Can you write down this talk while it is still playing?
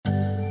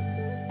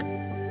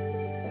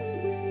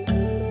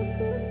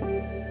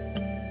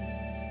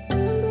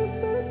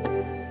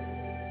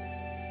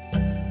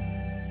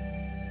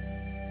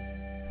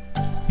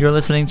You're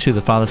listening to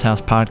the Father's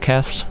House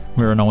podcast.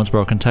 We're in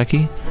Owensboro,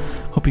 Kentucky.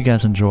 Hope you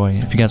guys enjoy.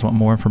 If you guys want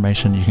more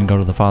information, you can go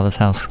to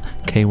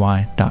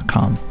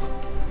thefathershouseky.com.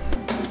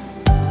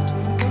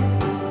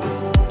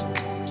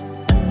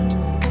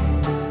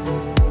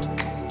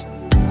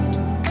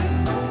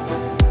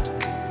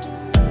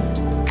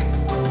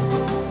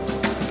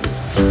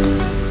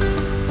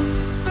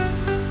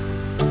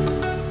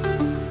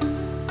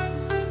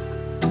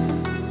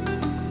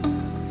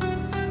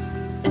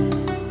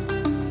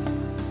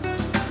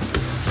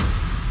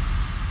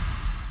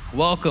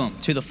 Welcome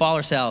to the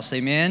Father's House,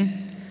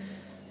 amen?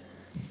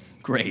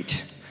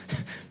 Great,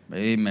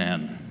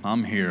 amen,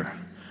 I'm here.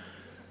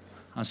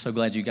 I'm so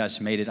glad you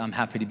guys made it. I'm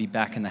happy to be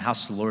back in the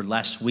house of the Lord.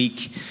 Last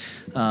week,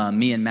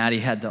 me and Maddie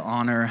had the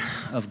honor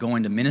of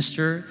going to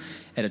minister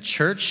at a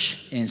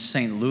church in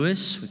St.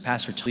 Louis with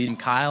Pastor Talib and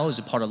Kyle, who's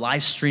a part of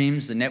Live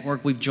Streams, the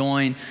network we've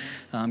joined.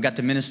 Got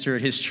to minister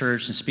at his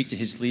church and speak to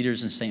his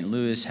leaders in St.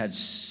 Louis. Had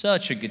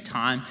such a good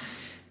time.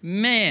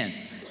 Man,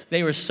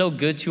 they were so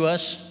good to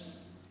us.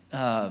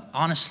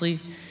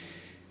 Honestly,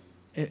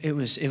 it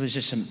was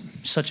just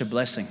such a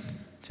blessing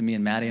to me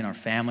and Maddie and our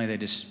family. They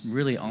just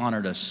really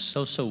honored us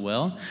so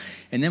well.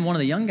 And then one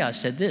of the young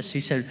guys said this. He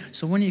said,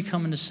 "So when are you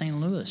coming to St.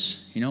 Louis?"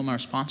 You know what my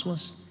response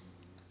was?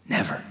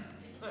 Never.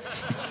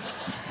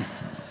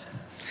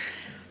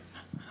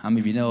 How many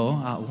of you know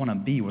I want to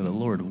be where the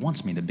Lord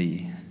wants me to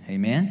be?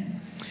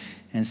 Amen?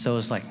 And so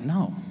it's like,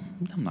 no,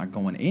 I'm not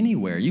going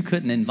anywhere. You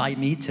couldn't invite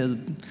me to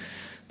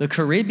the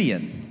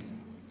Caribbean.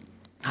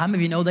 How many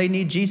of you know they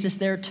need Jesus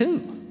there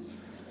too?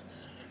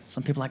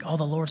 Some people are like, oh,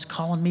 the Lord's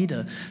calling me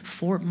to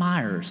Fort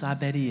Myers. I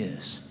bet he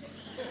is.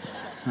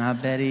 I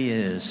bet he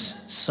is.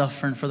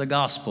 Suffering for the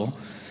gospel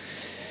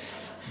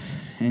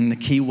in the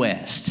Key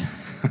West.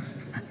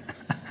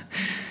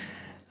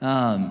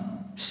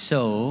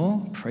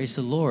 So, praise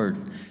the Lord.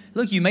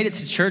 Look, you made it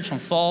to church on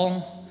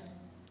fall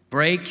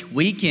break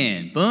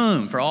weekend.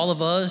 Boom, for all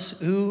of us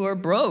who are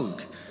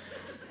broke.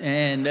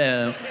 And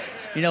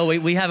you know,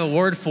 we have a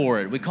word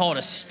for it. We call it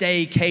a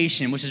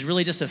staycation, which is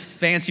really just a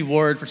fancy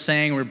word for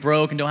saying we're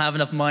broke and don't have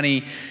enough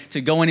money to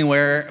go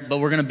anywhere, but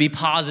we're going to be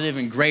positive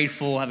and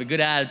grateful, have a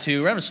good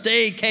attitude. We're having a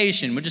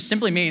staycation, which just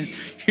simply means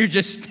you're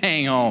just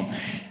staying home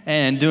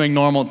and doing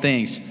normal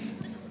things.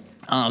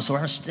 So we're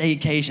having a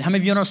staycation. How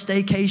many of you are on a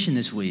staycation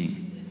this week?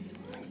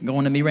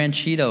 Going to Mi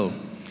Ranchito.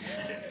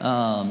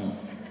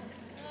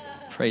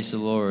 Praise the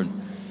Lord.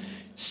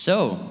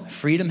 So,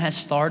 Freedom has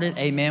started.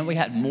 Amen. We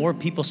had more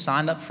people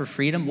signed up for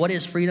Freedom. What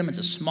is Freedom? It's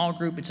a small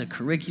group. It's a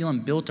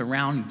curriculum built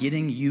around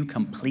getting you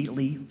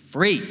completely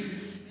free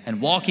and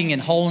walking in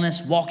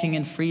wholeness, walking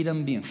in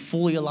freedom, being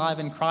fully alive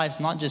in Christ,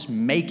 not just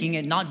making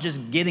it, not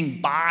just getting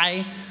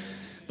by,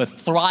 but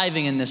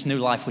thriving in this new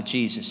life with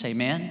Jesus.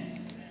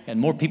 Amen. And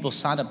more people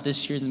signed up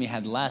this year than we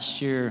had last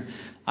year.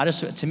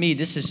 To me,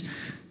 this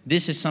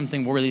is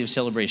something worthy of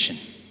celebration.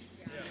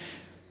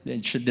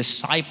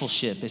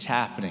 Discipleship is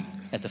happening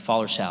at the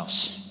Father's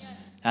house.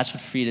 That's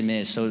what Freedom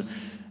is. So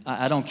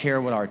I don't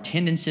care what our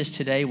attendance is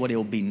today, what it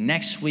will be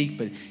next week,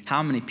 but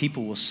how many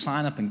people will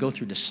sign up and go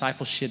through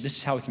discipleship. This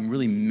is how we can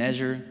really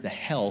measure the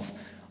health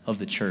of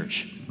the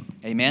church.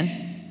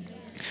 Amen?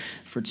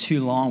 For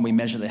too long, we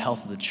measure the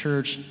health of the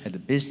church at the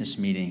business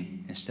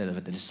meeting instead of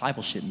at the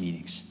discipleship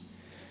meetings.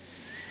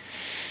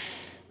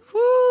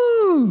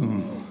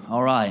 Woo!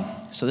 All right.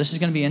 So this is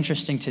going to be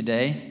interesting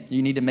today.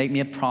 You need to make me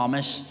a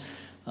promise.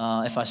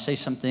 If I say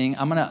something,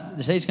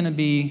 today's going to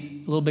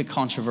be a little bit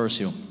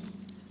controversial,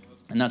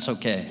 and that's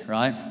okay,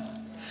 right?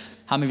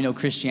 How many of you know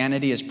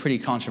Christianity is pretty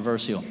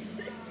controversial?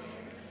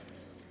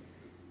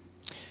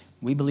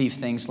 We believe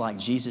things like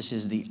Jesus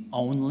is the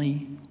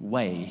only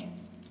way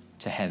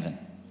to heaven.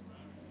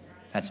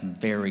 That's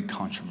very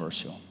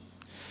controversial.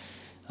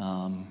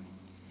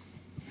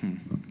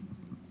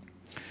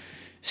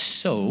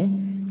 So,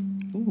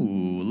 a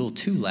little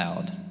too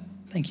loud.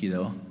 Thank you,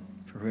 though.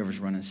 Whoever's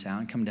running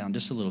sound, come down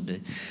just a little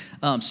bit.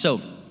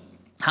 So,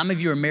 how many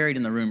of you are married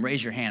in the room?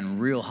 Raise your hand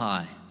real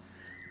high.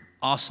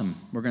 Awesome.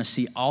 We're going to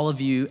see all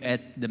of you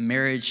at the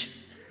marriage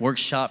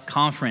workshop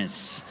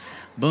conference.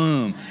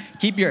 Boom.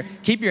 Keep your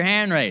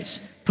hand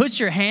raised. Put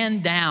your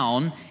hand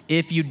down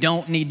if you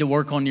don't need to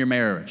work on your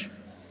marriage.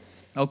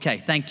 Okay,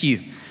 thank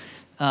you.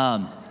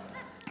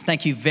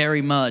 Thank you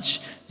very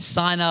much.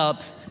 Sign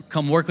up.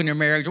 Come work on your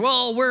marriage.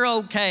 Well, we're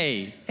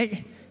okay.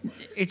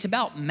 It's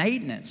about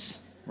maintenance.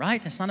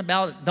 Right? It's not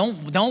about,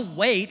 don't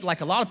wait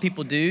like a lot of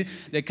people do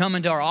that come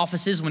into our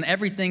offices when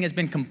everything has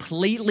been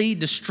completely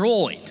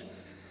destroyed.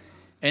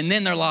 And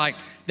then they're like,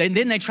 then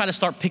they try to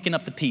start picking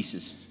up the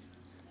pieces.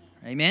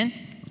 Amen?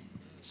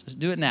 So let's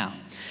do it now.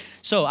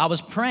 So I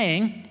was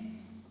praying,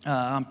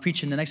 I'm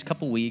preaching the next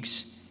couple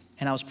weeks,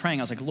 and I was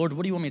praying, I was like, Lord,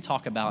 what do you want me to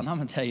talk about? And I'm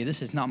going to tell you,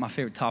 this is not my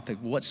favorite topic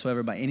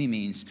whatsoever by any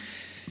means.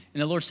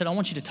 And the Lord said, I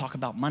want you to talk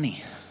about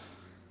money.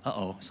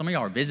 Uh-oh, some of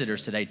y'all are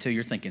visitors today too.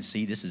 You're thinking,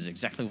 see, this is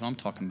exactly what I'm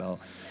talking about.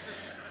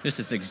 This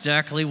is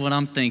exactly what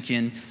I'm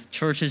thinking.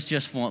 Churches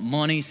just want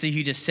money. See,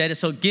 he just said it.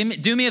 So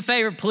do me a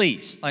favor,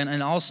 please,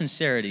 in all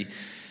sincerity.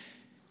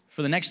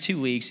 For the next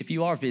 2 weeks, if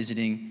you are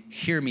visiting,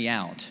 hear me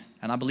out.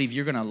 and I believe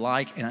you're going to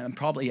like and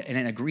probably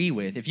and agree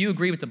with. If you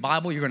agree with the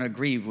Bible, you're going to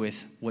agree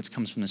with what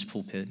comes from this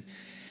pulpit.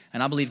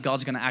 And I believe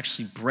God's going to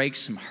actually break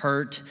some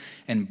hurt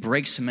and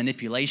break some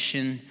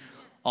manipulation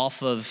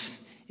off of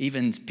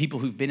even people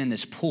who've been in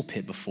this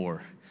pulpit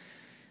before,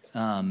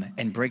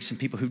 and break some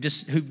people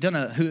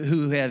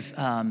who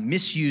have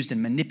misused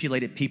and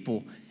manipulated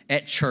people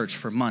at church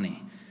for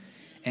money.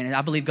 And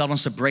I believe God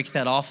wants to break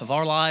that off of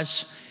our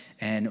lives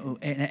and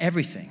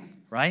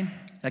everything, right?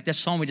 Like that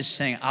song we just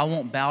sang, I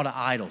won't bow to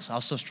idols. I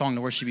was so strong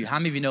to worship you. How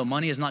many of you know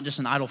money is not just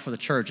an idol for the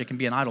church, it can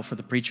be an idol for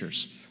the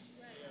preachers.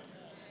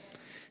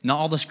 Not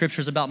all the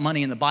scriptures about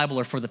money in the Bible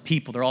are for the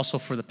people, they're also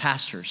for the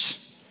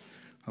pastors,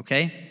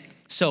 okay?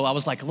 So I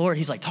was like, Lord,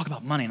 he's like, talk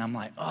about money. And I'm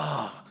like,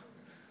 oh,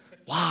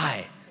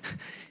 why? And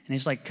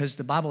he's like, because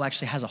the Bible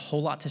actually has a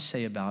whole lot to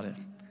say about it.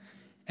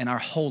 And our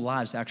whole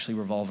lives actually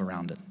revolve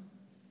around it,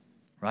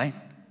 right?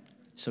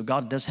 So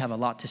God does have a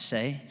lot to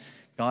say.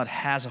 God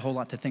has a whole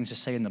lot of things to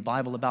say in the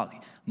Bible about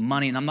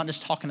money. And I'm not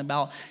just talking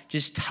about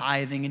just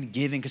tithing and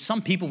giving. Because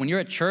some people, when you're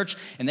at church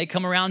and they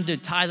come around to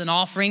tithe and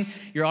offering,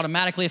 you're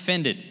automatically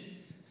offended,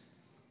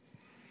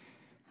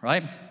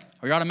 right?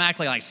 Or you're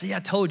automatically like, see, I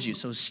told you.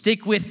 So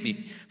stick with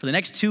me for the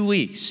next 2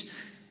 weeks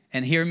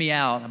and hear me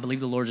out. I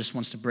believe the Lord just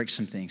wants to break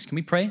some things. Can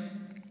we pray?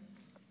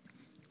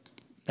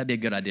 That'd be a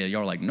good idea.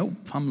 Y'all are like, nope,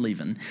 I'm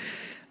leaving.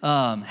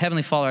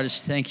 Heavenly Father, I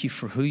just thank you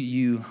for who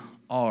you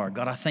are.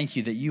 God, I thank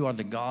you that you are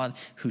the God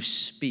who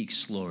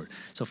speaks, Lord.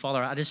 So,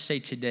 Father, I just say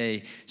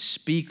today,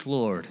 speak,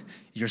 Lord.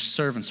 Your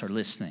servants are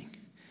listening.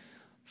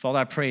 Father,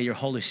 I pray your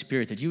Holy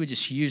Spirit that you would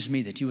just use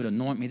me, that you would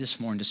anoint me this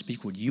morning to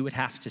speak what you would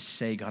have to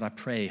say. God, I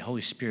pray,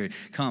 Holy Spirit,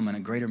 come in a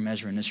greater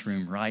measure in this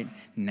room right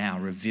now.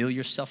 Reveal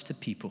yourself to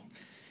people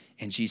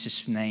in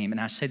Jesus' name. And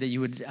I say that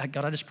you would,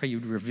 God, I just pray you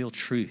would reveal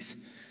truth.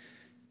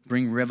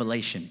 Bring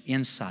revelation,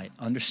 insight,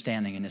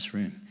 understanding in this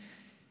room.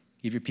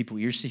 Give your people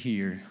ears to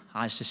hear,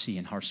 eyes to see,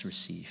 and hearts to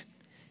receive.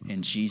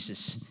 In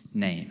Jesus'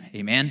 name,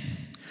 amen.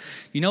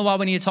 You know why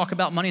we need to talk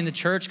about money in the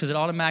church? Because it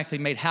automatically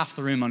made half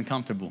the room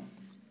uncomfortable.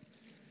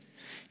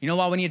 You know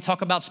why we need to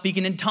talk about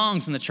speaking in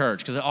tongues in the church?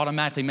 Because it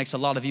automatically makes a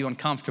lot of you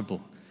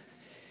uncomfortable.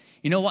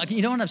 You know what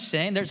I'm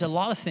saying? There's a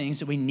lot of things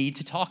that we need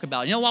to talk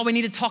about. You know why we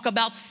need to talk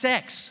about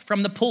sex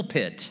from the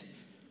pulpit?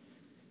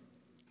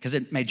 Because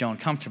it made you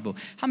uncomfortable.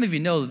 How many of you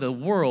know the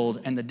world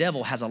and the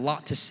devil has a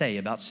lot to say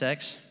about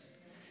sex?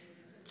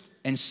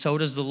 And so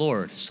does the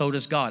Lord. So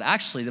does God.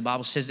 Actually, the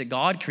Bible says that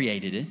God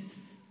created it,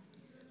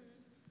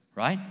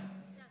 right?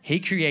 He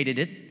created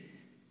it,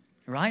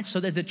 right? So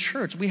that the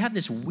church, we have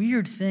this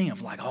weird thing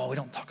of like, oh, we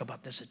don't talk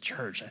about this at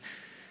church.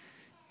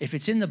 If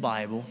it's in the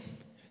Bible,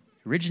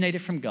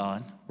 originated from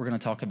God, we're going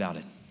to talk about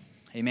it.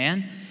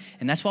 Amen?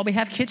 And that's why we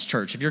have kids'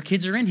 church. If your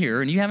kids are in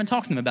here and you haven't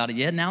talked to them about it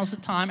yet, now's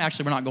the time.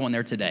 Actually, we're not going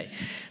there today.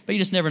 But you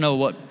just never know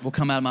what will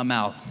come out of my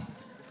mouth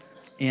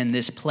in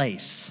this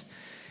place.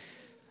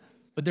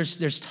 But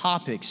there's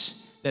topics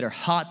that are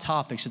hot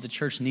topics that the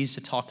church needs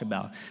to talk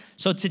about.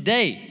 So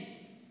today,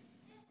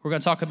 we're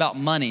going to talk about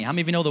money. How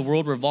many of you know the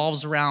world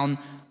revolves around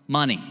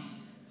money?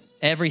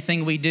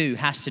 Everything we do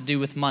has to do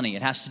with money.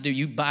 It has to do,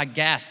 you buy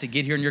gas to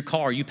get here in your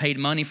car. You paid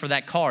money for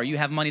that car. You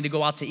have money to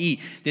go out to eat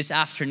this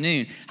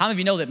afternoon. How many of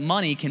you know that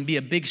money can be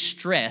a big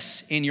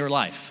stress in your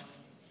life?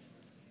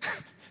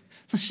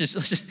 Let's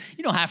just,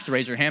 you don't have to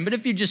raise your hand, but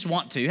if you just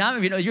want to, how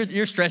many of you know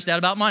you're stressed out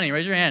about money?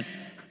 Raise your hand.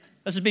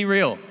 Let's just be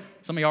real.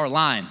 Some of y'all are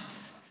lying.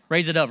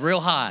 Raise it up real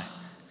high.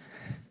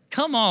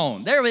 Come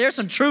on. There's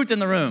some truth in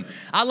the room.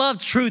 I love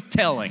truth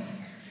telling.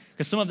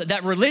 Because some of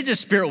that religious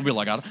spirit will be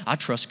like, I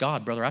trust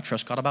God, brother. I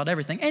trust God about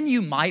everything. And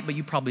you might, but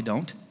you probably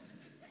don't.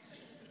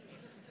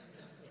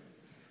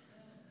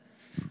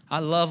 I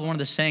love one of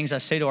the sayings I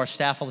say to our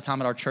staff all the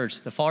time at our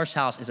church. The Father's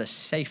house is a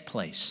safe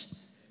place,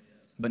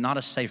 but not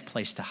a safe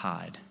place to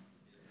hide.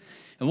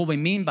 And what we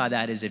mean by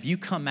that is if you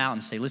come out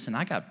and say, listen,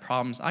 I got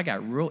problems, I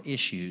got real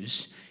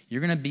issues,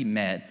 you're going to be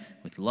met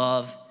with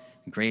love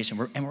and grace. And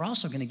we're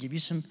also going to give you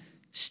some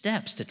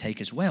steps to take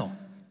as well.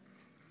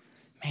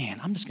 Man,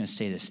 I'm just going to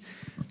say this.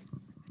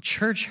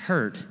 Church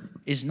hurt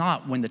is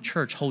not when the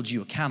church holds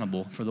you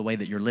accountable for the way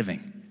that you're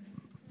living.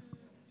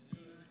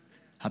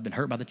 I've been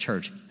hurt by the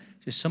church.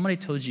 If somebody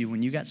told you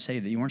when you got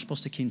saved that you weren't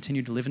supposed to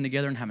continue to living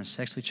together and having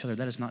sex with each other,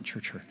 that is not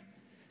church hurt.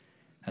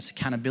 That's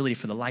accountability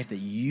for the life that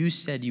you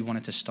said you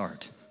wanted to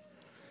start,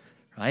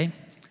 right?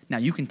 Now,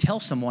 you can tell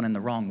someone in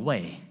the wrong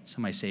way.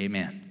 Somebody say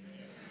amen.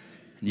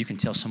 And you can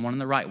tell someone in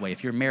the right way.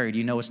 If you're married,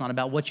 you know it's not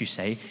about what you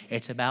say.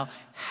 It's about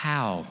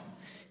how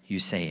you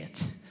say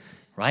it,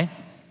 right?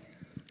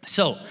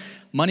 So,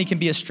 money can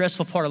be a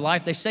stressful part of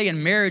life. They say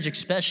in marriage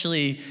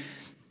especially,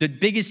 the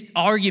biggest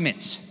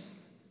arguments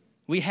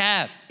we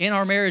have in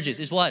our marriages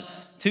is what?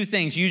 Two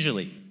things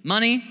usually.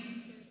 Money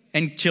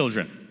and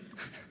children.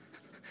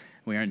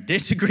 We are in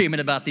disagreement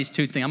about these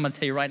two things. I'm going to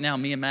tell you right now,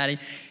 me and Maddie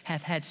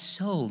have had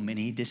so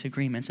many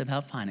disagreements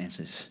about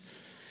finances.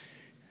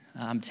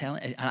 I'm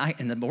telling,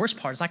 and the worst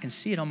part is I can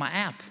see it on my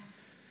app.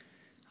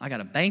 I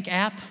got a bank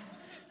app,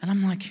 and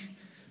I'm like,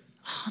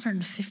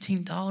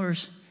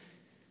 $115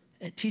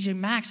 at TJ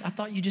Maxx. I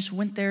thought you just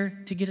went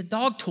there to get a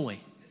dog toy.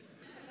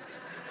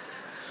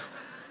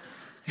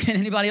 Can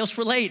anybody else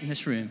relate in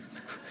this room?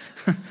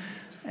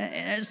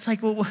 And it's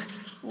like, well,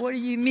 what do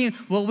you mean?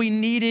 Well, we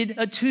needed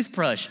a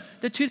toothbrush.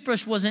 The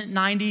toothbrush wasn't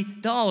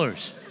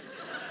 $90.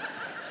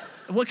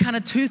 What kind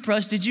of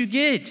toothbrush did you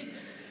get?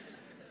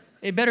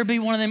 It better be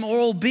one of them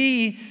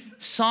Oral-B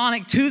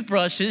sonic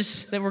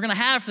toothbrushes that we're gonna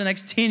have for the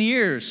next 10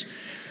 years.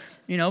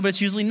 But it's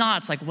usually not.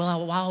 It's like,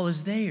 well, while I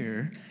was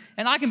there,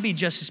 and I can be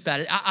just as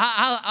bad.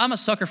 I'm a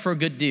sucker for a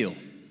good deal.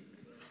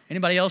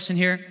 Anybody else in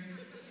here?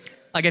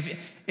 Like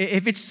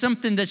if it's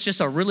something that's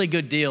just a really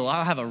good deal,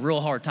 I'll have a real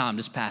hard time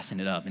just passing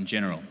it up in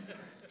general.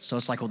 So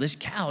it's like, well, this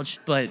couch,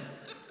 but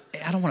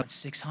I don't want it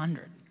 $600.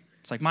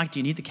 It's like, Mike, do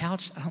you need the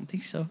couch? I don't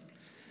think so.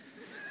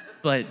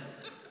 But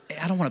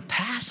I don't want to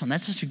pass on.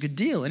 That's such a good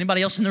deal.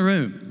 Anybody else in the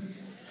room?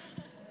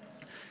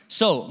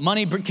 So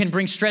money can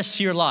bring stress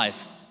to your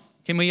life.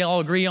 Can we all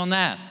agree on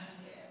that?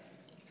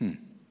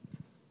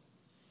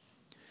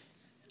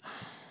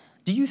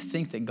 Do you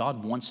think that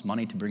God wants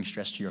money to bring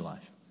stress to your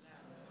life?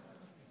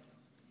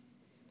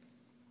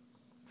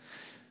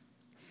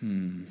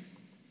 One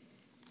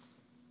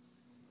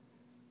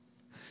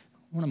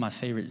of my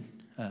favorite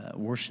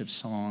worship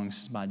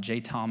songs is by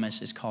Jay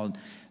Thomas. It's called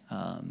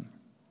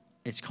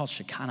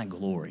Shekinah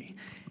Glory.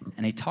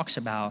 And he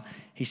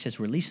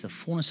says, release the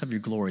fullness of your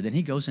glory. Then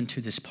he goes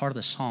into this part of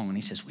the song and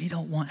he says, we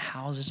don't want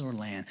houses or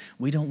land.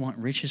 We don't want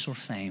riches or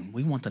fame.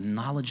 We want the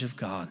knowledge of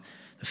God,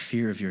 the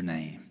fear of your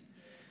name.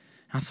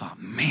 And I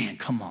thought, man,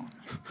 come on.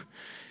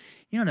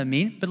 You know what I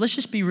mean? But let's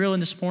just be real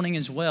in this morning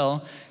as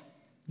well,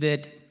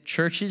 that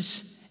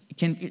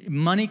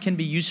money can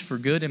be used for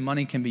good and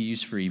money can be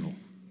used for evil.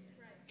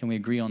 Can we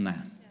agree on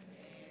that?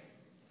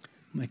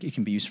 It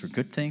can be used for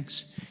good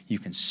things. You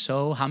can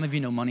sow. How many of you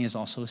know money is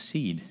also a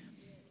seed?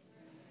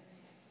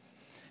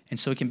 And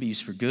so it can be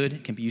used for good.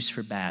 It can be used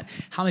for bad.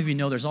 How many of you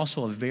know there's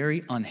also a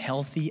very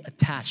unhealthy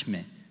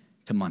attachment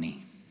to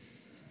money?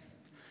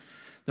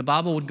 The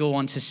Bible would go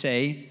on to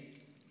say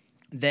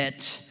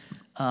that,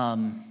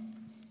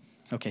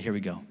 here we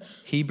go.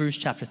 Hebrews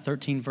chapter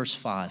 13, verse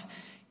 5.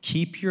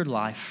 Keep your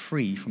life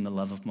free from the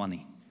love of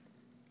money.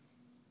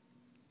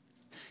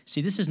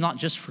 See, this is not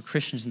just for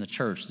Christians in the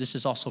church. This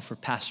is also for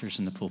pastors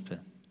in the pulpit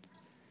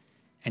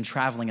and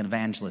traveling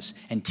evangelists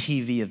and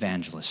TV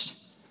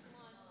evangelists.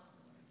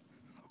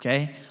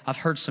 Okay? I've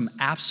heard some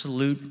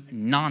absolute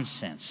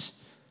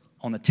nonsense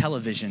on the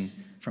television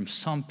from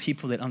some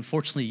people that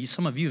unfortunately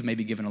some of you have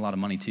maybe given a lot of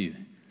money to.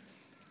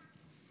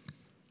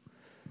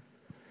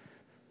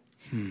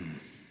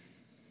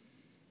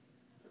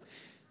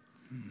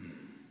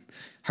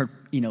 Heard,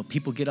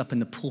 people get up in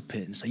the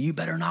pulpit and say, you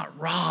better not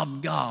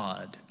rob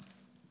God.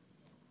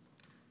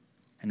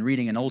 And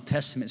reading an Old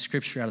Testament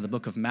scripture out of the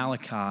book of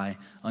Malachi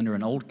under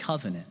an old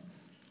covenant.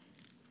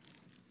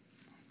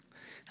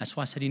 That's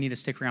why I said you need to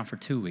stick around for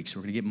 2 weeks.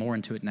 We're going to get more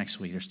into it next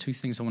week. There's 2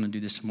 things I want to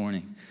do this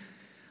morning.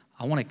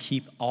 I want to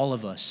keep all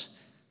of us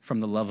from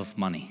the love of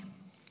money,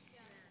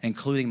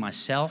 including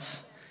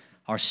myself,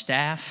 our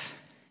staff,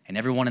 and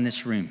everyone in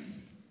this room.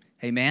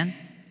 Amen?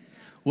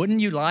 Wouldn't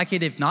you like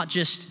it if not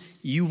just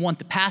you want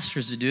the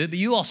pastors to do it, but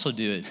you also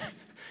do it?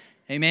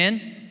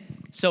 Amen?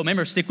 So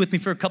remember, stick with me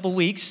for a couple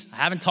weeks. I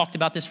haven't talked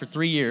about this for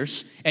 3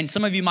 years. And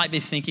some of you might be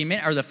thinking,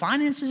 man, are the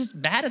finances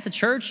bad at the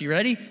church? You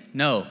ready?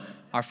 No.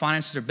 Our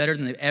finances are better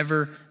than they've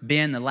ever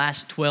been the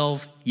last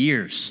 12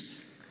 years.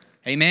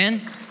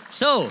 Amen?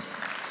 So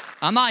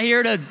I'm not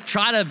here to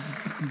try to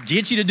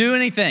get you to do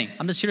anything.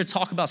 I'm just here to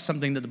talk about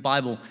something that the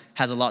Bible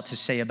has a lot to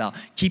say about.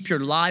 Keep your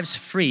lives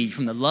free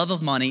from the love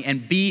of money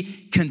and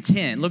be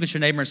content. Look at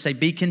your neighbor and say,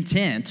 be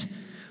content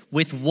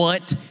with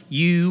what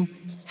you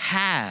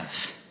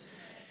have.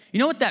 You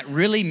know what that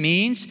really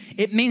means?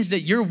 It means that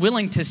you're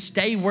willing to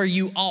stay where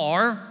you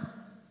are,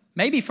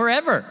 maybe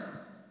forever.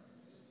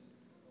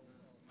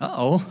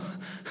 Uh-oh.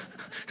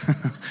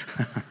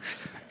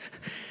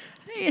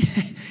 You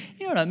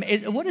know what I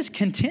mean? What does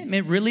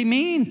contentment really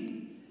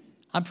mean?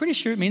 I'm pretty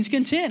sure it means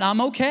content.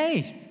 I'm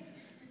okay.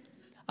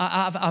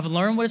 I've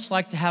learned what it's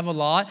like to have a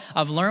lot.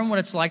 I've learned what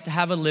it's like to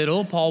have a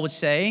little, Paul would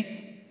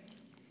say.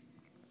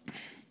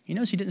 You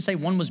notice he didn't say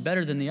one was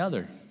better than the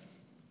other.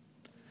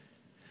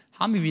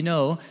 How many of you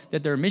know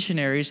that there are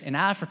missionaries in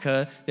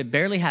Africa that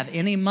barely have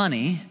any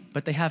money,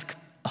 but they have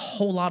a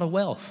whole lot of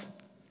wealth?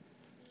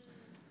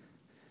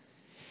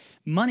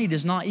 Money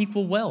does not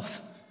equal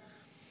wealth.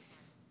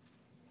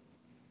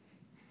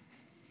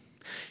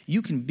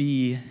 You can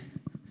be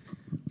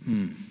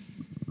you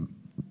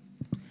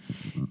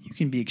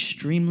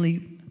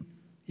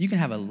can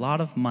have a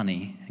lot of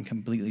money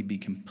and be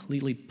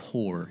completely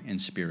poor in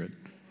spirit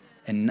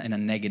and in a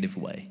negative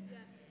way.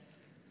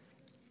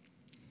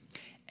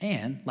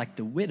 And like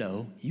the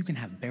widow, you can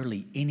have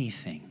barely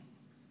anything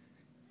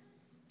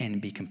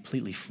and be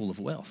completely full of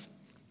wealth.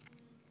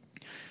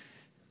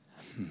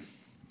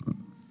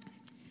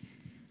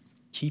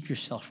 Keep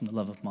yourself from the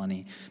love of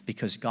money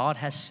because God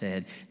has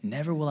said,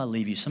 never will I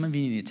leave you. Some of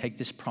you need to take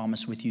this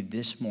promise with you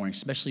this morning,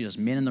 especially those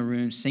men in the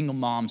room, single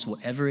moms,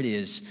 whatever it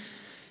is.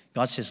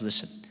 God says,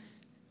 listen,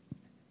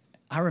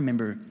 I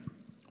remember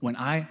when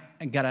I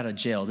got out of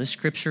jail, this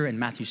scripture in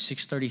Matthew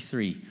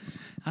 6:33,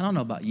 I don't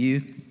know about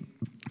you,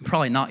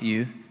 probably not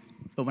you,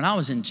 but when I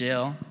was in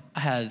jail,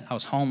 I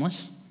was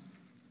homeless.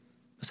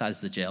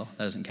 Besides the jail,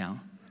 that doesn't count.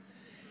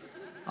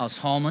 I was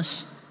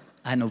homeless.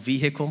 I had no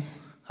vehicle.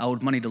 I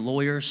owed money to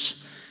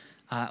lawyers.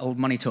 I owed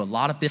money to a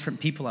lot of different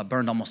people. I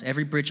burned almost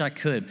every bridge I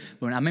could.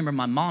 But when I remember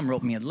my mom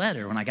wrote me a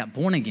letter when I got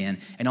born again.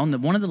 And on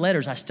one of the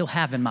letters I still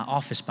have in my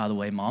office, by the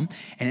way, Mom.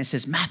 And it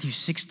says, Matthew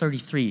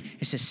 6:33.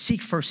 It says,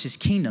 seek first his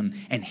kingdom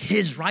and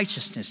his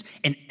righteousness,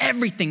 and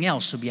everything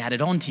else will be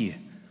added on to you.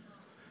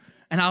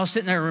 And I was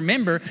sitting there and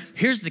remember,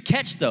 here's the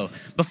catch though.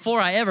 Before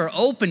I ever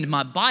opened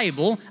my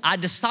Bible, I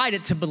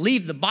decided to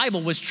believe the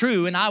Bible was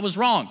true and I was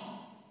wrong.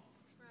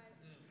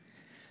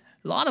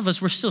 A lot of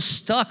us, we're still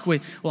stuck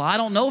with, well, I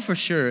don't know for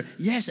sure.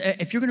 Yes,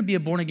 if you're going to be a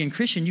born-again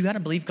Christian, you got to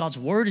believe God's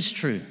word is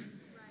true. Right.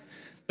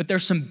 But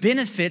there's some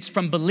benefits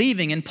from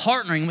believing and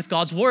partnering with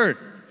God's word.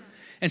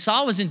 And so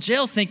I was in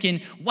jail thinking,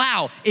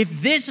 wow,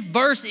 if this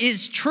verse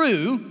is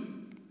true,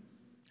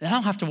 then I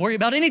don't have to worry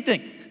about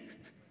anything.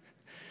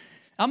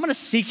 I'm going to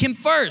seek him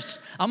first.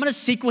 I'm going to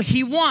seek what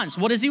he wants.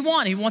 What does he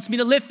want? He wants me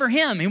to live for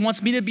him. He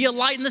wants me to be a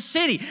light in the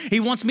city.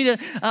 He wants me to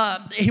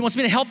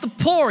help the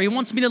poor. He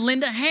wants me to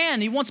lend a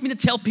hand. He wants me to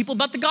tell people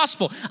about the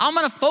gospel. I'm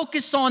going to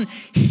focus on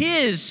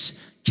his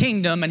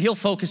kingdom and he'll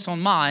focus on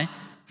my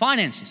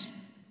finances.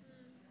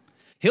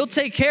 He'll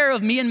take care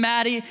of me and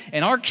Maddie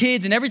and our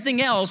kids and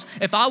everything else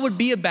if I would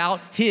be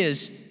about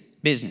his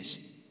business.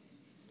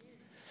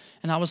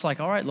 And I was like,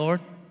 all right,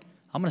 Lord,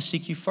 I'm going to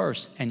seek you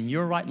first and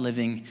your right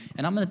living.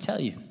 And I'm going to tell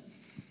you,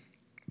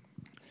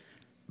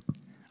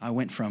 I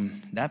went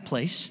from that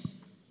place.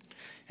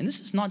 And this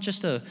is not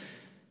just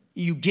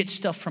you get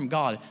stuff from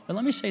God. But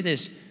let me say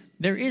this.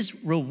 There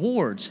is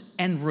rewards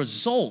and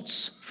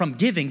results from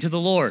giving to the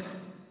Lord.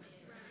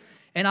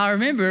 And I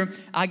remember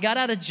I got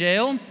out of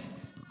jail.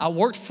 I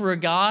worked for a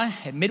guy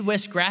at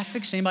Midwest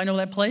Graphics. Anybody know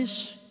that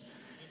place?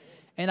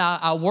 And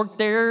I worked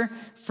there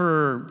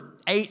for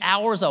 8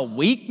 hours a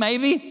week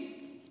maybe.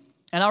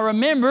 And I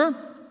remember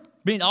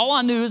all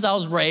I knew as I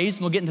was raised,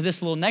 and we'll get into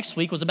this a little next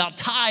week, was about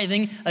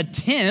tithing a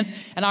tenth.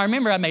 And I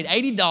remember I made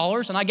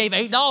 $80 and I gave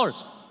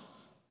 $8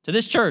 to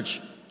this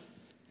church.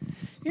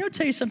 You know, I'll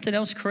tell you something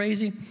else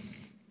crazy.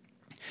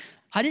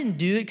 I didn't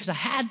do it because I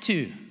had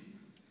to.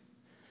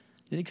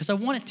 I did it because I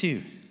wanted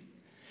to.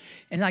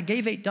 And I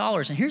gave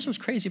 $8. And here's what's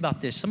crazy about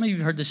this. Some of you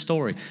have heard this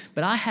story,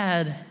 but I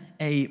had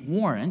a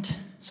warrant.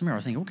 Some of you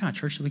are thinking, what kind of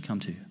church did we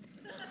come to?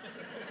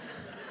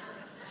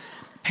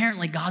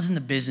 Apparently, God's in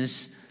the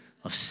business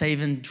of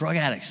saving drug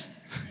addicts,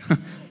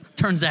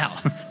 turns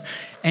out,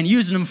 and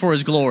using them for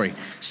his glory.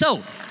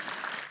 So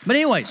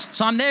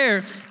I'm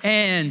there,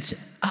 and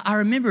I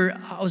remember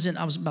I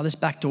was by this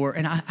back door,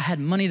 and I had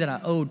money that I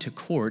owed to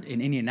court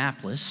in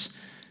Indianapolis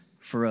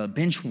for a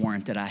bench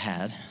warrant that I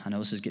had. I know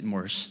this is getting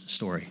worse,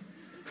 story.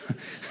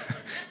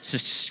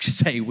 Just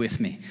stay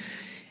with me.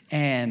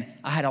 And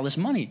I had all this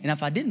money, and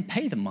if I didn't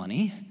pay the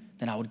money,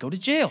 then I would go to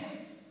jail.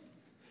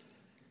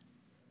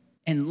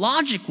 And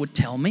logic would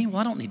tell me, well,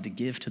 I don't need to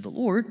give to the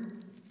Lord.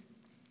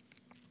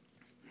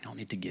 I don't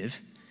need to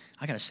give.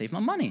 I got to save my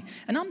money.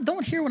 And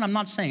don't hear what I'm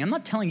not saying. I'm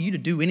not telling you to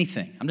do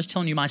anything. I'm just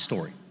telling you my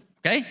story,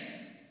 okay?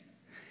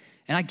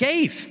 And I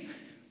gave.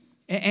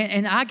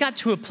 And I got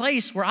to a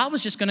place where I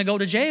was just going to go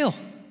to jail.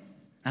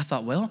 I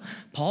thought, well,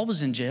 Paul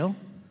was in jail.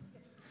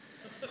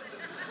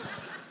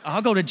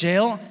 I'll go to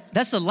jail.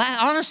 That's the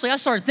last. Honestly, I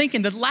started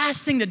thinking the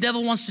last thing the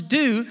devil wants to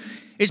do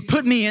is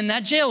put me in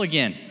that jail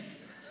again.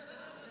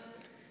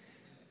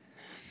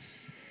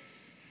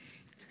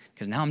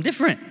 Because now I'm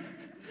different.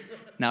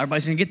 Now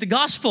everybody's going to get the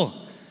gospel.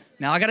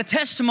 Now I got a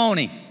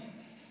testimony.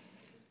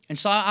 And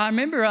so I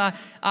remember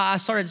I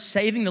started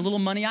saving the little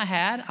money I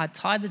had. I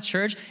tithed the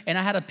church, and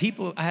I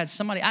had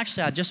somebody,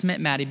 actually I just met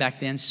Maddie back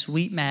then,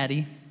 sweet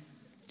Maddie.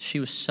 She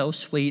was so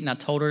sweet, and I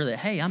told her that,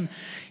 hey, I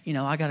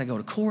got to go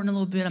to court in a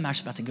little bit. I'm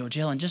actually about to go to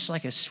jail. And just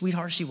like a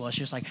sweetheart she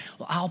was like,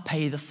 well, I'll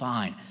pay the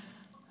fine.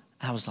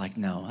 I was like,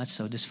 no, that's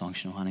so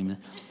dysfunctional, honey.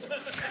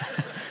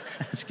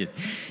 That's good.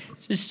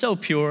 She's so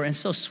pure and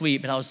so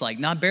sweet, but I was like,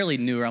 no, I barely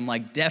knew her. I'm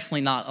like,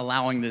 definitely not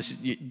allowing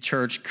this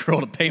church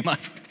girl to pay my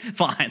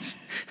fines,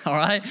 all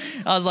right?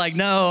 I was like,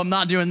 no, I'm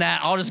not doing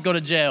that. I'll just go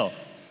to jail.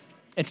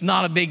 It's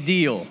not a big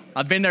deal.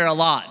 I've been there a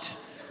lot.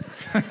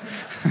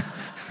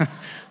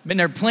 Been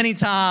there plenty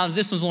times.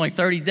 This was only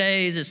 30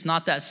 days. It's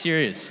not that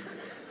serious.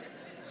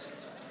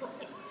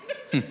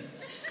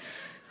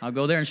 I'll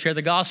go there and share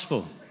the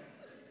gospel.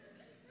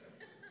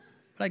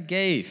 But I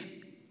gave.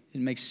 It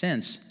makes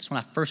sense. It's when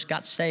I first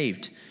got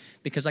saved.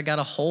 Because I got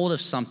a hold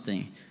of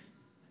something.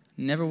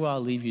 Never will I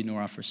leave you, nor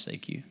will I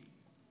forsake you.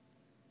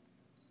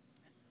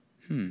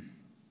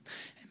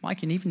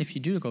 Mike, and even if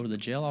you do go to the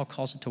jail, I'll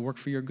cause it to work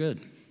for your good.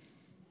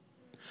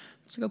 I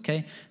was like, okay.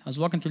 I was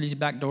walking through these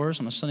back doors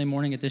on a Sunday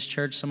morning at this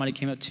church. Somebody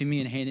came up to me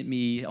and handed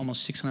me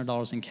almost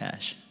 $600 in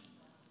cash.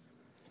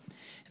 And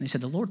they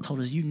said, the Lord told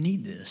us you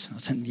need this. And I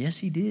said, yes,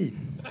 he did.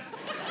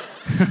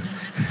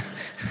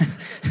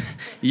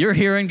 You're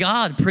hearing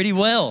God pretty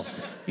well.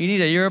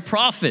 You're a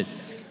prophet.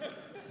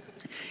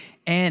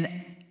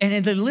 And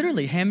they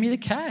literally hand me the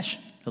cash.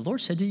 The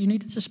Lord said that you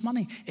needed this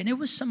money. And it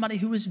was somebody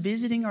who was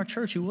visiting our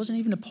church who wasn't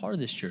even a part of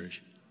this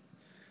church.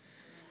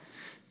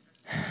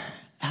 And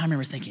I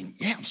remember thinking,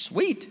 yeah,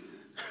 sweet.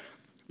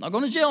 I'm not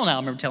going to jail now. I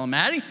remember telling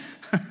Maddie,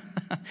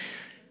 I'm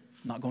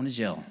not going to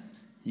jail.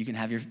 You can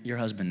have your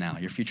husband now,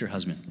 your future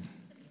husband.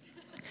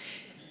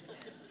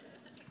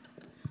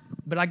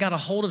 But I got a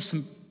hold of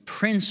some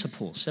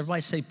principles.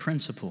 Everybody say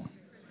principle.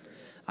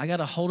 I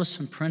got a hold of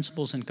some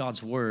principles in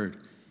God's word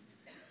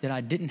that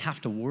I didn't have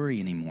to worry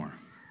anymore.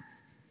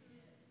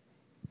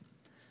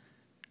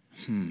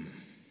 And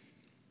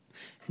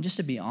just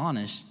to be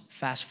honest,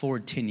 fast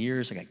forward 10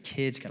 years, I got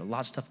kids, got a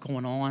lot of stuff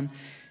going on.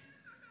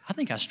 I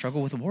think I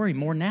struggle with worry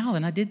more now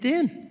than I did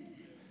then.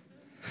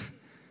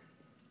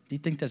 Do you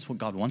think that's what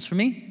God wants for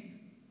me?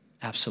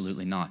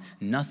 Absolutely not.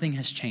 Nothing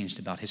has changed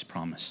about his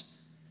promise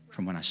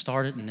from when I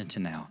started and to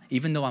now.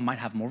 Even though I might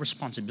have more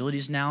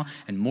responsibilities now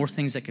and more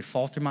things that could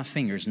fall through my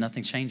fingers,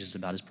 nothing changes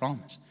about his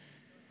promise.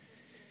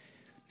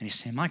 And he's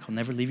saying, Mike, I'll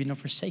never leave you nor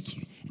forsake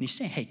you. And he's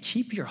saying, hey,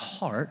 keep your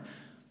heart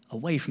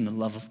away from the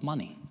love of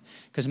money.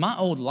 Because my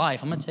old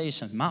life, I'm going to tell you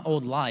something, my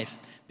old life,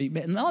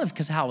 not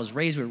because of how I was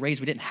raised,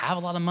 we didn't have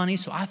a lot of money,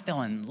 so I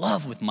fell in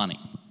love with money.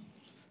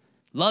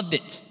 Loved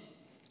it.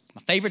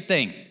 My favorite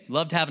thing.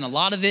 Loved having a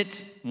lot of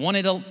it,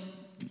 wanted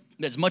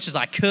as much as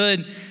I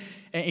could.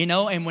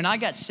 And when I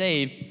got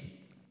saved,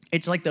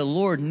 it's like the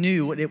Lord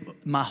knew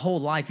my whole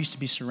life used to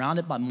be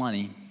surrounded by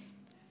money.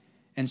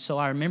 And so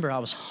I remember I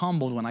was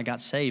humbled when I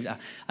got saved.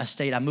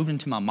 I moved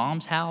into my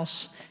mom's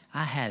house.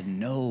 I had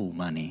no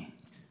money,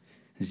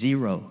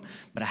 zero,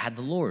 but I had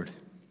the Lord.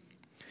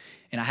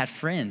 And I had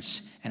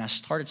friends, and I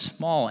started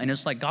small. And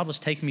it's like God was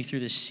taking me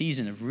through this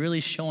season of really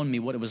showing me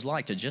what it was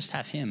like to just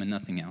have him and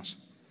nothing else.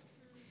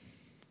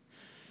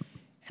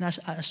 And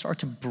I started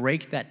to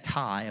break that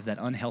tie of that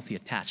unhealthy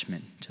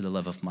attachment to the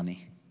love of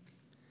money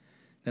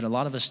that a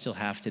lot of us still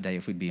have today,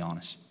 if we'd be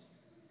honest.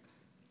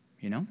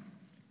 You know?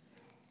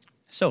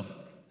 So,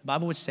 the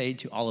Bible would say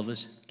to all of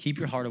us, keep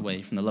your heart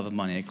away from the love of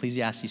money.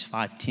 Ecclesiastes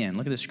 5:10,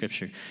 look at the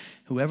scripture.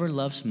 Whoever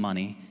loves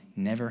money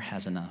never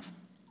has enough.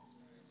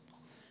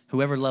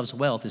 Whoever loves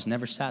wealth is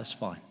never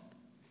satisfied.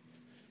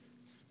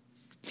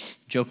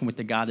 Joking with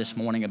the guy this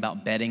morning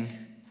about betting.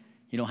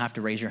 You don't have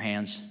to raise your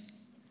hands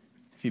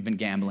if you've been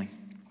gambling.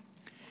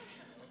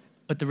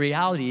 But the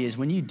reality is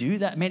when you do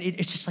that, man,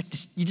 it's just like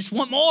this, you just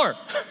want more.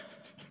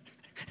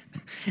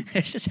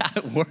 It's just how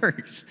it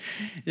works.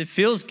 It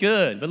feels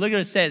good. But look at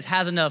what it says,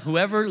 has enough.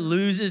 Whoever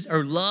loses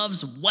or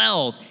loves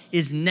wealth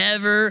is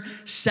never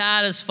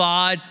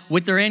satisfied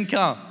with their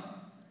income.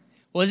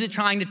 What is it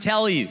trying to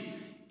tell you?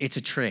 It's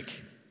a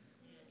trick.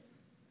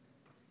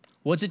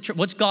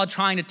 What's God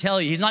trying to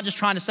tell you? He's not just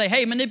trying to say,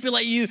 hey,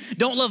 manipulate you.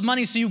 Don't love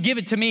money, so you give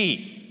it to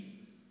me.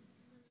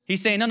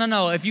 He's saying,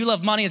 no. If you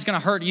love money, it's going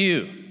to hurt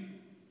you.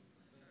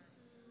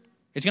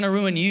 It's going to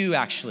ruin you,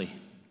 actually.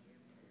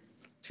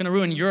 It's going to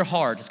ruin your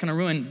heart. It's going to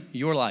ruin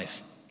your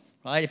life,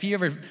 right? If you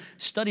ever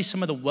study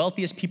some of the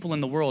wealthiest people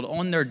in the world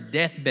on their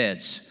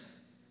deathbeds,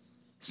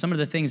 some of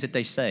the things that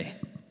they say,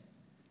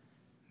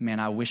 man,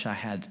 I wish I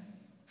had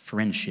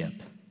friendship.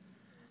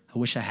 I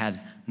wish I had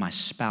my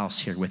spouse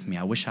here with me.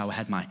 I wish I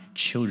had my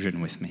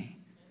children with me.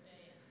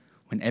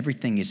 When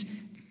everything is,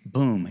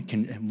 boom,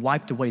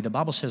 wiped away. The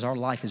Bible says our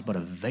life is but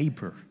a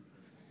vapor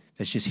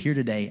that's just here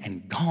today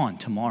and gone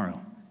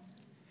tomorrow.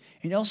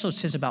 It also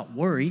says about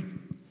worry,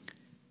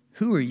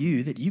 who are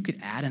you that you could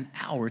add an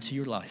hour to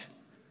your life?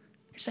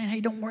 You're saying,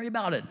 hey, don't worry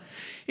about it.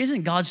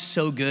 Isn't God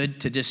so good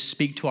to just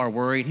speak to our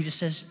worry? And he just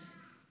says,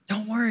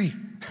 don't worry.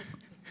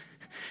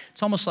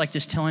 It's almost like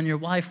just telling your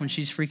wife when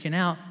she's freaking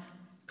out,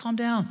 calm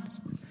down,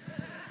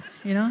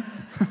 you know?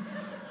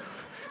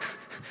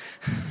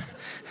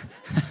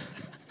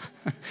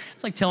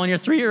 It's like telling your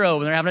 3-year-old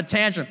when they're having a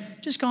tantrum,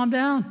 just calm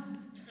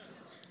down.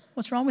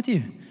 What's wrong with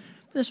you?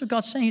 But that's what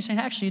God's saying. He's saying,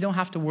 actually, you don't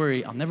have to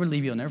worry. I'll never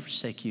leave you. I'll never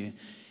forsake you.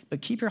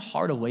 But keep your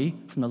heart away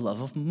from the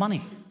love of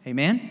money.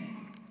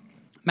 Amen?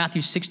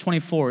 Matthew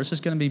 6:24. This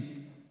is going to be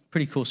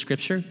pretty cool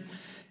scripture.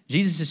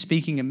 Jesus is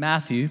speaking in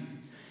Matthew,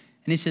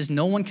 and he says,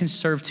 no one can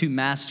serve two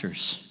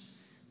masters.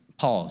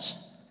 Pause.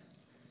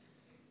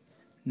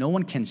 No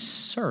one can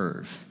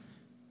serve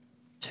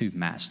two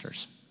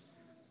masters.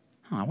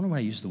 I wonder why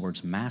I use the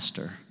words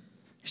master.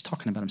 He's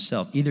talking about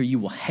himself. Either you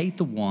will hate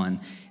the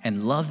one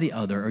and love the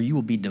other, or you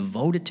will be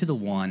devoted to the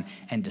one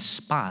and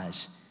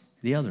despise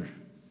the other.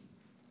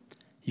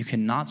 You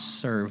cannot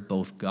serve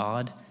both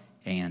God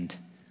and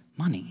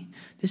money.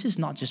 This is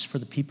not just for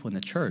the people in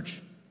the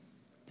church.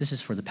 This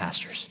is for the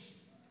pastors.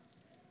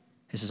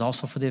 This is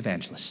also for the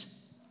evangelists,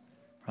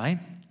 right?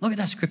 Look at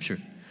that scripture.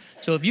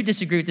 So if you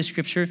disagree with this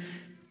scripture,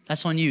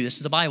 that's on you. This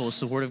is the Bible.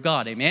 It's the word of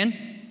God.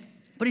 Amen?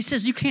 But he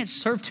says you can't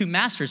serve two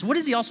masters. What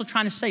is he also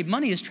trying to say?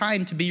 Money is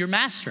trying to be your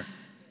master.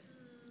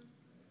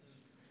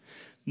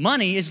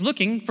 Money is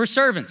looking for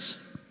servants.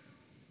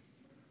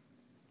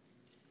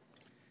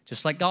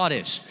 Just like God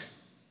is.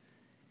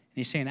 And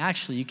he's saying,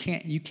 actually,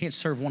 you can't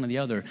serve one or the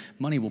other.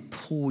 Money will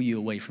pull you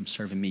away from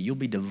serving me. You'll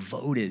be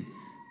devoted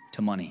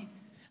to money.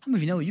 How many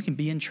of you know you can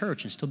be in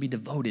church and still be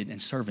devoted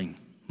and serving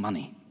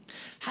money?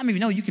 How many of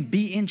you know you can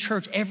be in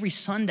church every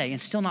Sunday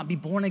and still not be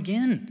born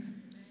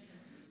again?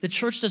 The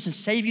church doesn't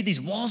save you.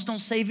 These walls don't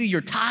save you.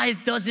 Your tithe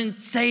doesn't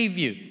save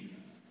you.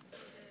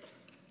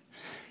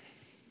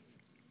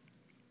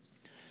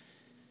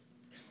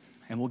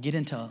 And we'll get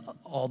into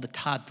all the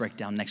tithe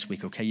breakdown next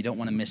week, okay? You don't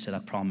want to miss it, I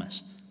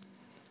promise.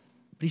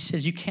 But he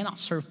says you cannot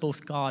serve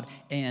both God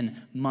and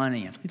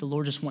money. I believe the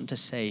Lord just wants to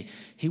say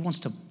he wants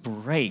to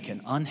break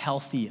an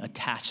unhealthy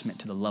attachment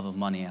to the love of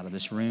money out of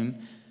this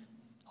room,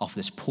 off of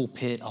this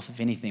pulpit, off of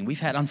anything.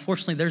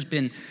 Unfortunately, there's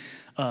been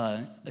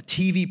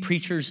TV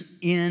preachers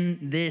in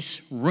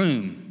this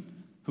room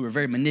who are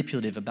very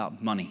manipulative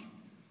about money.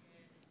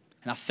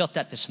 And I felt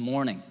that this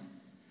morning.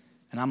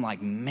 And I'm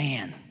like,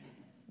 man,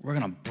 we're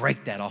going to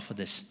break that off of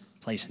this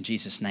place in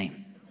Jesus'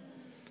 name.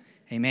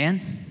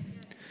 Amen?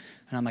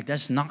 And I'm like,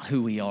 that's not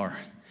who we are.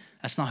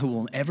 That's not who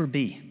we'll ever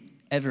be,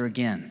 ever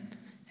again.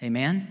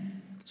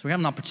 Amen? So we have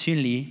an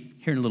opportunity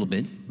here in a little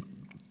bit.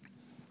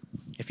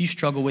 If you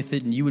struggle with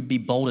it and you would be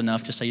bold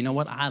enough to say, you know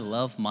what, I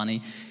love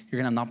money,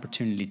 you're going to have an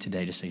opportunity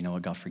today to say, you know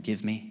what, God,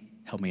 forgive me,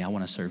 help me, I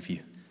want to serve you.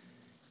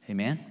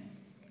 Amen?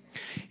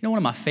 You know, one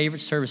of my favorite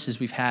services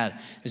we've had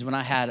is when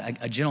I had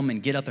a gentleman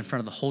get up in front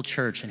of the whole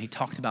church and he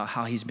talked about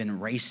how he's been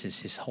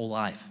racist his whole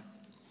life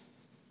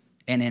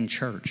and in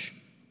church.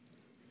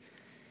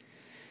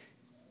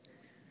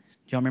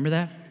 Y'all remember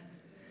that?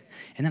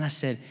 And then I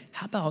said,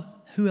 how about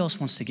who else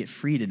wants to get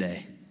free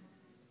today?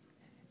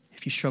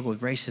 If you struggle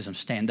with racism,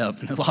 stand up.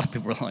 And a lot of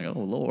people were like, oh,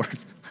 Lord.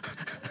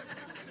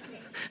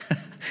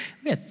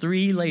 We had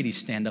 3 ladies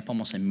stand up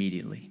almost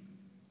immediately.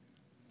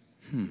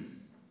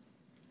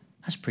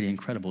 That's pretty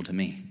incredible to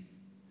me.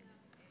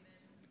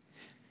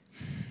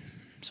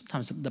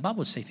 Sometimes the Bible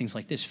would say things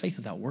like this: faith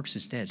without works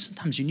is dead.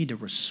 Sometimes you need to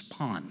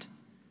respond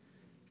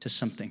to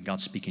something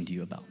God's speaking to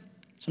you about.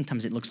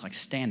 Sometimes it looks like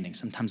standing.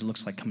 Sometimes it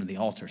looks like coming to the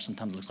altar.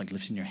 Sometimes it looks like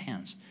lifting your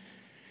hands.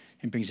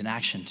 It brings an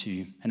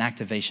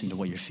activation to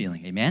what you're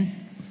feeling.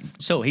 Amen?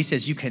 So he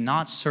says you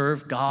cannot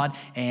serve God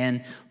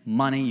and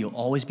money. You'll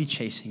always be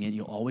chasing it.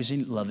 You'll always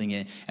be loving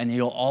it. And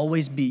you'll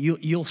always be,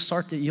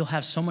 you'll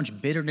have so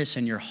much bitterness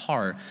in your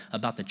heart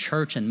about the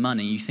church and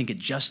money. You think it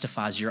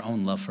justifies your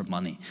own love for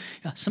money.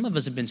 Some of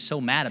us have been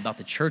so mad about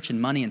the church and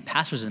money and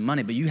pastors and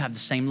money, but you have the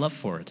same love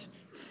for it.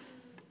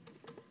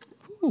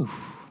 Whew.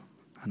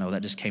 I know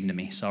that just came to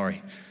me.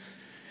 Sorry.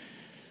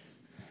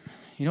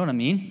 You know what I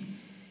mean?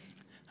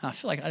 I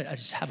feel like I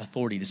just have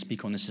authority to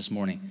speak on this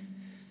morning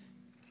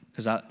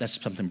because that's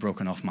something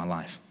broken off my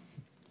life.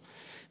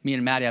 Me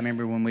and Maddie, I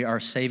remember when our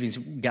savings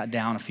got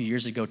down a few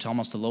years ago to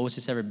almost the lowest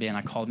it's ever been,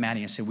 I called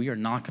Maddie and said, we are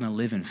not going to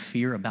live in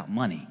fear about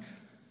money.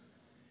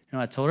 You know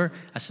what I told her?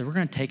 I said, we're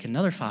going to take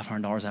another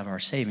 $500 out of our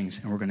savings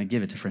and we're going to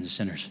give it to Friends of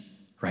Sinners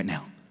right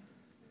now.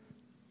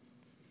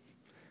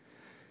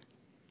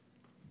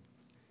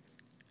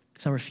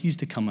 Because I refuse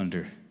to come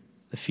under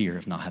the fear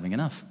of not having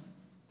enough.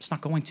 It's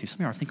not going to. Some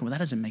of you are thinking, well, that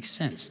doesn't make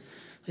sense.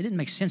 It didn't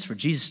make sense for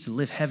Jesus to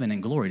live heaven in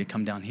glory to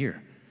come down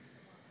here.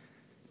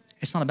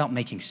 It's not about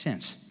making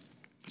sense.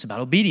 It's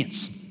about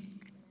obedience,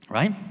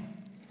 right?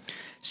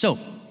 So,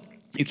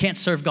 you can't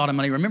serve God and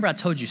money. Remember I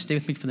told you, stay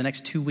with me for the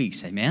next 2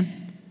 weeks,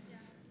 amen?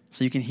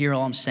 So you can hear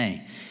all I'm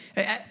saying.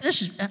 I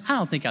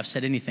don't think I've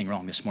said anything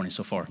wrong this morning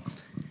so far.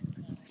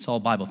 It's all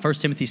Bible. 1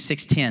 Timothy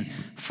 6:10,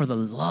 for the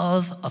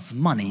love of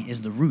money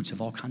is the root of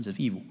all kinds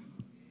of evil.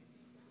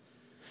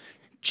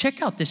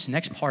 Check out this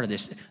next part of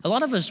this. A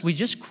lot of us, we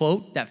just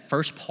quote that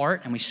first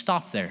part and we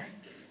stop there.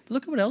 But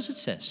look at what else it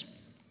says.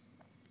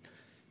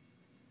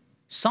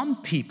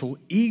 Some people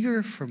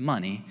eager for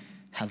money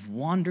have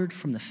wandered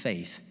from the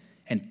faith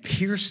and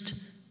pierced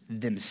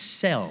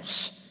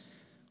themselves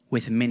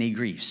with many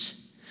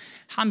griefs.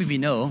 How many of you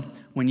know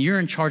when you're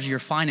in charge of your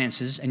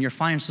finances and your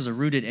finances are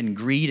rooted in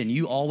greed and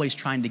you always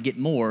trying to get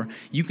more,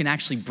 you can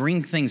actually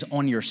bring things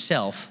on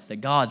yourself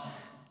that God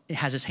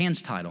has his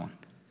hands tied on.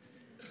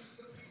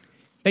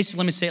 Basically,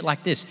 let me say it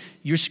like this.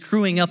 You're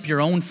screwing up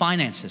your own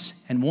finances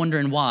and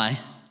wondering why,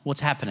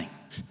 what's happening.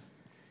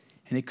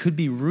 And it could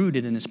be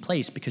rooted in this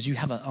place because you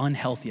have an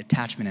unhealthy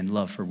attachment and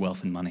love for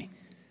wealth and money.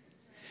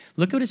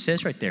 Look what it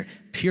says right there.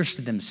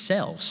 Pierced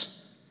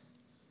themselves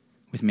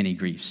with many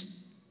griefs.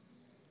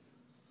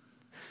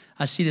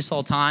 I see this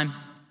all the time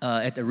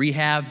at the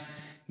rehab.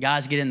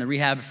 Guys get in the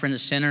rehab of Friends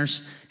of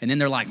Sinners, and then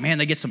they're like, man,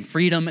 they get some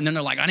freedom, and then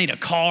they're like, I need a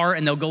car,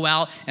 and they'll go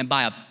out and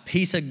buy a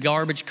piece of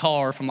garbage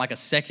car from like a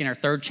second or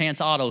third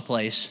chance auto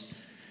place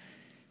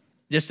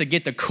just to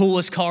get the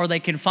coolest car they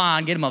can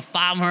find, get them a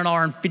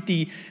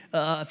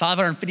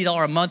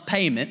 $550 a month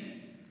payment,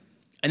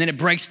 and then it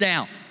breaks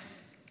down,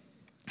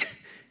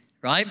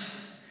 right?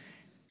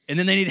 And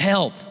then they need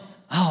help.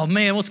 Oh,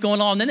 man, what's going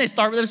on? Then they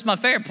start, this is my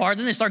favorite part,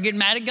 then they start getting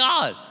mad at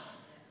God.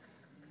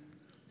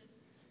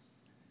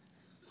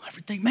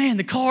 Everything, man,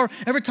 the car,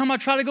 every time I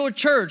try to go to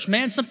church,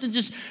 man, something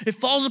just, it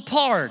falls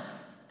apart.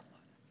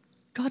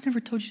 God never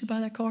told you to buy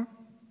that car.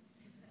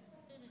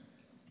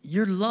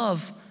 Your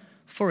love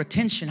for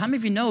attention. How many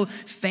of you know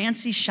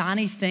fancy,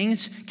 shiny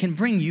things can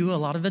bring you a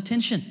lot of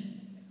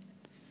attention?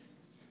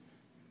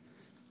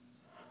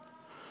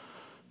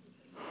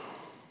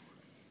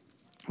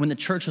 when the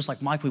church was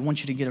like, Mike, we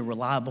want you to get a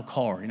reliable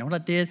car. You know what I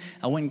did?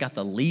 I went and got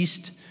the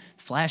least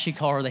flashy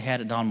car they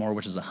had at Don Moore,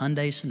 which is a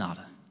Hyundai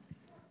Sonata.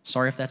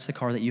 Sorry if that's the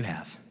car that you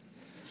have.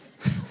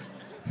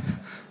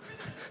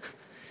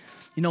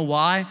 You know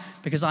why?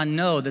 Because I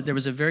know that there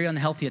was a very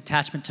unhealthy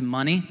attachment to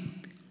money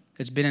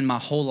that's been in my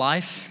whole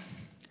life.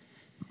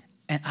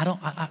 And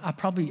I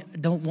probably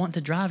don't want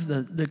to drive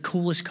the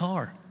coolest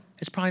car.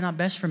 It's probably not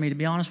best for me, to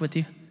be honest with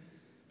you.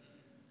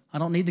 I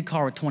don't need the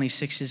car with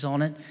 26s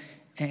on it.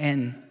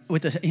 And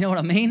with the, you know what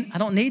I mean? I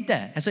don't need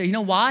that. And so you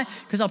know why?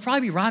 Because I'll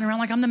probably be riding around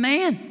like I'm the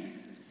man.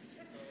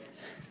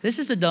 This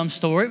is a dumb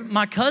story.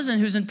 My cousin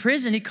who's in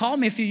prison, he called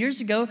me a few years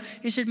ago.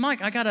 He said,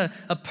 Mike, I got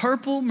a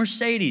purple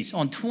Mercedes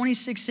on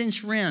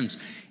 26-inch rims.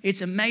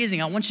 It's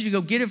amazing. I want you to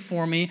go get it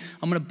for me.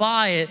 I'm going to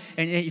buy it.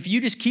 And if you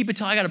just keep it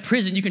till I got to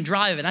prison, you can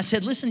drive it. And I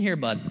said, listen here,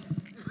 bud.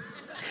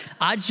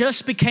 I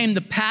just became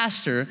the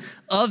pastor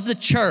of the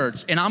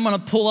church, and I'm going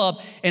to pull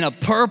up in a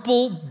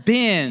purple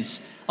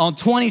Benz on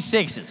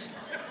 26s.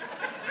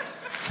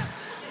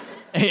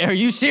 Hey, are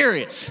you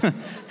serious?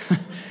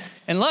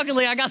 And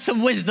luckily, I got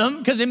some wisdom,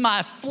 because in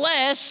my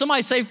flesh,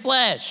 somebody say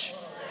flesh.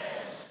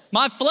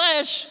 My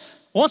flesh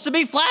wants to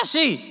be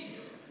flashy.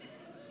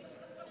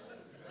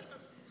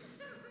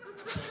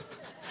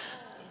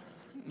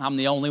 I'm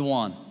the only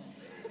one.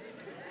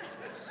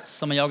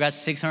 Some of y'all got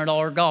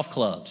 $600 golf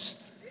clubs.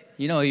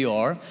 You know who you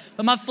are.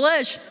 But my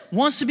flesh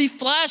wants to be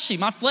flashy.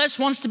 My flesh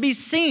wants to be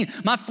seen.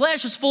 My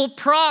flesh is full of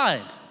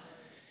pride.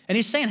 And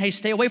he's saying, hey,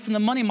 stay away from the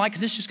money, Mike,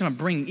 because it's just going to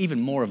bring even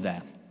more of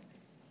that.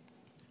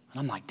 And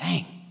I'm like,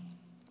 dang.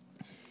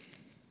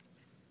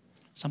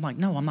 So I'm like,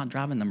 no, I'm not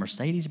driving the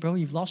Mercedes, bro.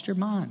 You've lost your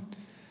mind.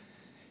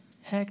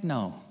 Heck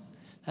no.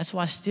 That's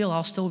why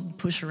I'll still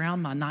push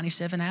around my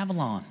 97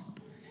 Avalon.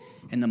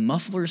 And the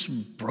muffler's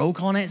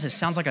broke on it. It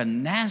sounds like a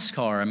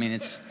NASCAR. I mean,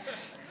 it's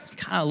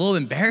kind of a little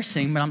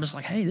embarrassing, but I'm just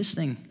like, hey, this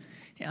thing,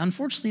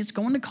 unfortunately, it's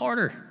going to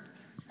Carter.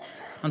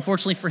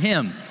 Unfortunately for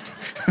him.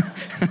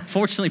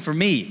 Fortunately for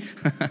me.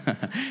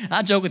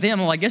 I joke with him,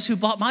 I'm like, guess who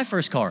bought my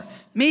first car?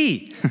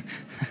 Me.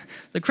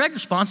 The correct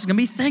response is going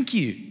to be, thank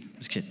you.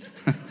 Just kidding.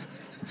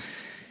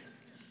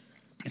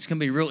 It's going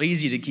to be real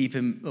easy to keep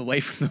him away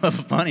from the love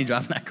of money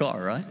driving that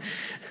car, right?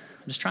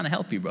 I'm just trying to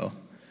help you, bro.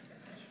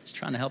 Just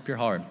trying to help your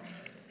heart.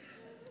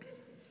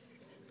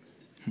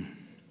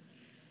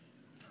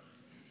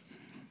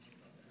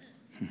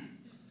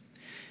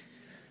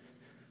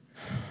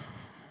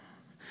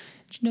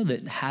 Did you know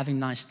that having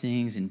nice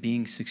things and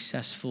being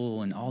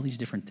successful and all these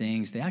different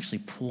things, they actually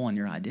pull on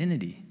your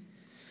identity?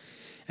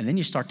 And then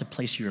you start to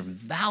place your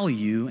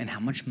value in how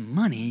much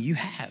money you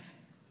have.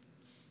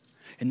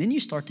 And then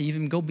you start to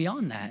even go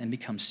beyond that and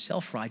become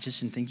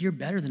self-righteous and think you're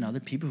better than other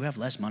people who have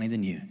less money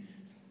than you.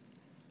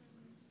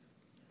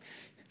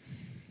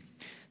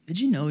 Did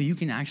you know you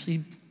can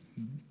actually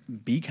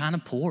be kind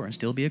of poor and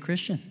still be a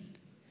Christian?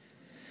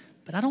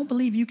 But I don't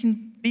believe you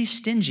can be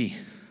stingy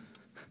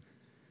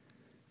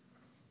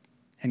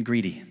and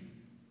greedy.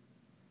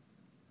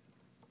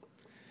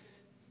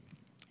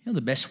 You know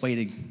the best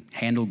way to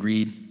handle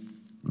greed?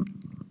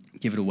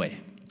 Give it away.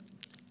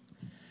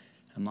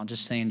 I'm not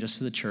just saying just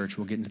to the church.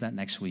 We'll get into that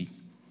next week.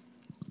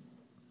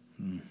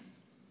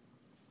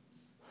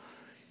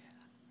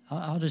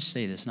 I'll just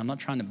say this, and I'm not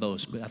trying to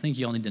boast, but I think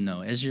you all need to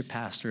know, as your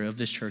pastor of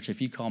this church,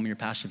 if you call me your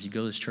pastor, if you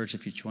go to this church,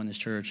 if you join this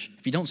church,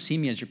 if you don't see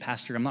me as your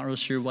pastor, I'm not really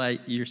sure why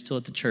you're still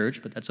at the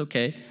church, but that's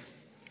okay.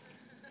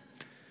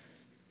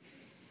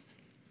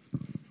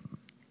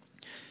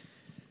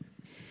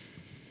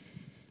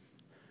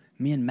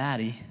 Me and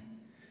Maddie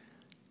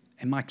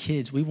and my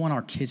kids, we want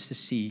our kids to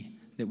see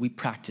that we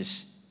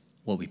practice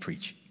what we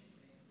preach.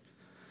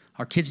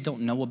 Our kids don't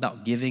know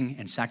about giving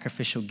and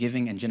sacrificial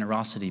giving and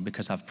generosity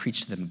because I've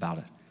preached to them about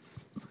it.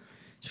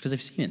 It's because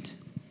they've seen it.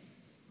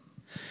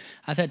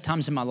 I've had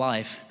times in my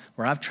life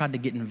where I've tried to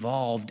get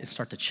involved and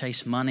start to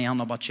chase money. I don't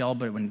know about y'all,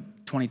 but when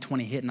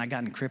 2020 hit and I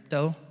got in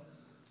crypto,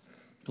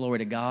 glory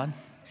to God,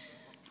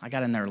 I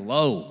got in there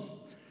low.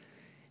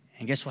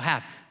 And guess what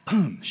happened?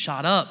 Boom,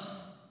 shot up.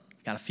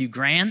 Got a few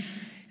grand.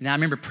 And I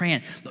remember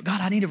praying, look,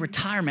 God, I need a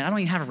retirement. I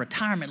don't even have a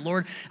retirement,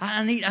 Lord.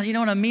 I need, you know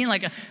what I mean?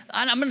 Like,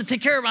 I'm going to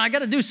take care of it. I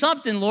got to do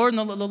something, Lord.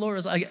 And the Lord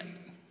was like,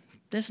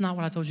 that's not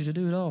what I told you to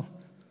do at all.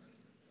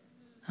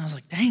 And I was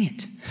like, dang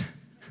it.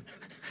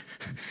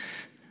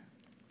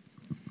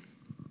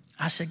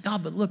 I said,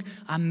 God, but look,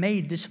 I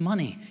made this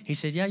money. He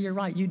said, yeah, you're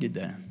right. You did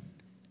that.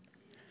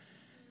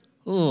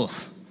 Oh,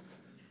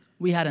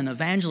 we had an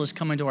evangelist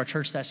come into our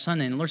church that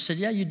Sunday. And the Lord said,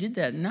 yeah, you did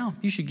that. Now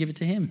you should give it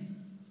to him.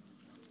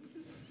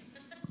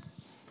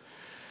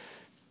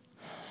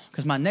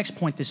 Because my next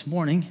point this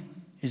morning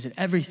is that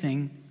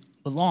everything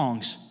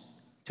belongs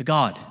to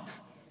God.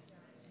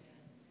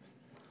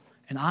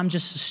 And I'm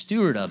just a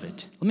steward of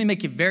it. Let me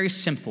make it very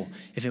simple.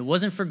 If it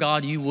wasn't for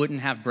God, you wouldn't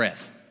have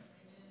breath.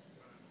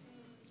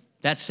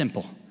 That's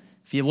simple.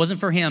 If it wasn't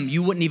for him,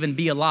 you wouldn't even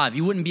be alive.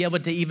 You wouldn't be able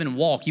to even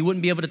walk. You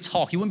wouldn't be able to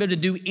talk. You wouldn't be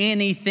able to do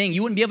anything.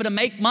 You wouldn't be able to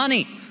make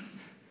money.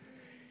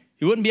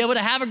 You wouldn't be able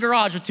to have a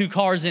garage with 2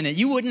 cars in it.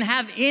 You wouldn't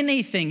have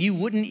anything. You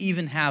wouldn't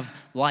even have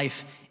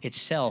life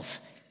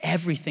itself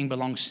Everything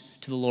belongs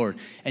to the Lord.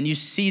 And you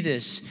see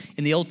this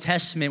in the Old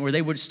Testament where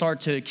they would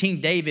start to,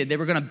 King David, they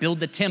were going to build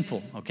the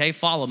temple. Okay,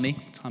 follow me.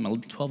 Time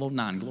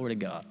 12:09, glory to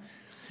God.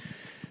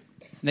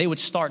 They were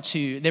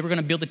going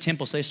to build the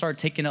temple, so they started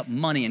taking up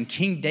money, and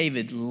King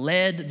David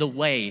led the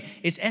way.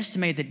 It's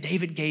estimated that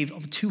David gave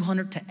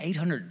 $200 to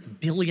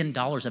 $800 billion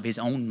of his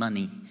own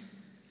money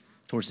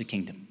towards the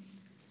kingdom.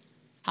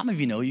 How many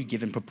of you know you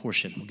give in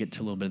proportion? We'll get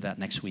to a little bit of that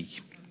next week.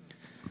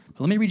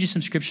 But let me read you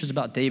some scriptures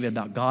about David,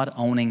 about God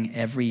owning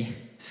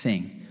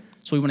everything.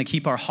 So we want to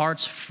keep our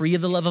hearts free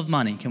of the love of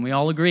money. Can we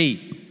all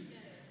agree?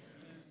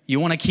 You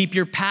want to keep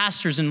your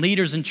pastors and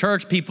leaders and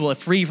church people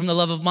free from the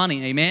love of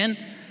money. Amen?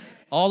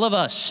 All of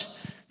us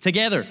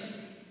together.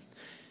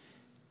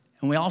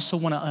 And we also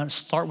want to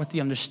start with the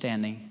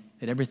understanding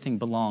that everything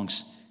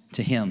belongs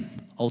to him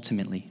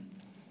ultimately.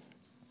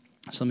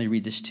 So let me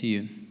read this to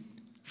you.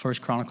 1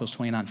 Chronicles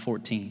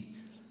 29:14.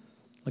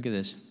 Look at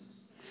this.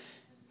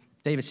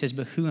 David says,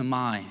 but who am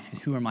I and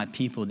who are my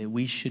people that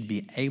we should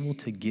be able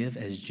to give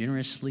as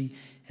generously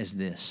as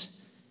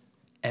this?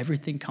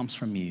 Everything comes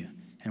from you,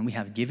 and we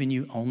have given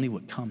you only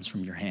what comes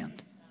from your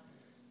hand.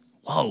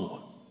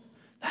 Whoa,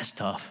 that's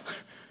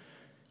tough.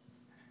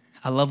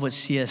 I love what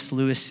C.S.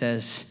 Lewis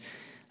says,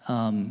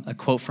 a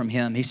quote from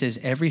him. He says,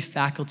 every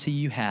faculty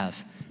you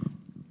have,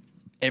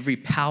 every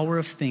power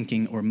of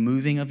thinking or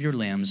moving of your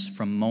limbs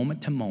from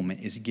moment to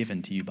moment is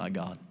given to you by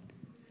God.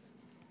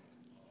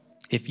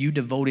 If you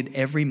devoted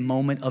every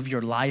moment of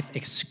your life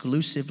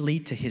exclusively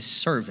to his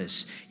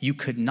service, you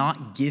could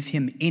not give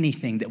him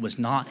anything that was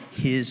not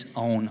his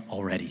own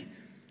already.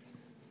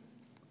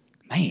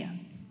 Man.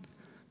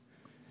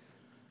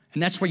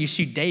 And that's where you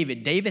see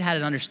David. David had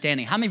an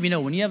understanding. How many of you know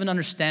when you have an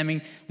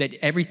understanding that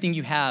everything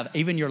you have,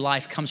 even your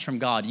life, comes from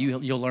God,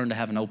 you'll learn to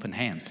have an open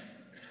hand.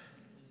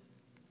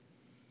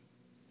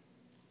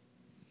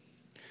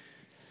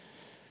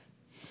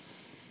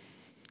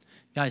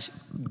 Guys,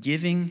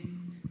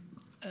 giving,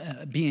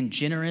 being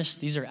generous,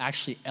 these are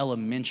actually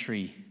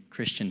elementary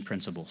Christian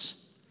principles.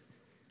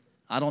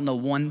 I don't know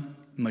one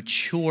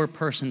mature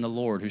person in the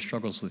Lord who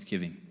struggles with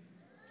giving.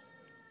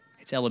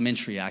 It's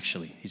elementary,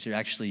 actually. These are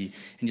actually,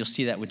 and you'll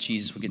see that with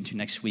Jesus we'll get into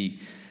next week.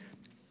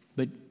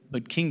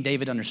 But King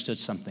David understood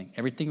something.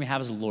 Everything we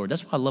have is the Lord.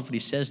 That's why I love what he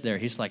says there.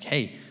 He's like,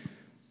 hey,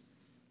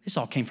 this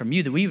all came from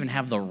you, that we even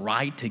have the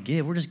right to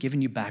give. We're just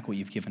giving you back what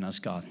you've given us,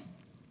 God.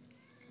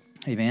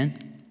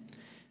 Amen.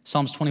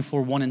 Psalms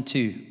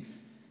 24:1-2.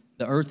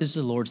 The earth is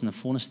the Lord's and the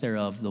fullness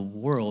thereof, the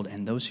world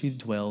and those who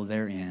dwell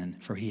therein,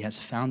 for he has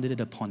founded it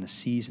upon the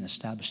seas and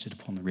established it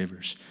upon the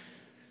rivers.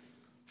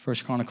 1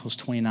 Chronicles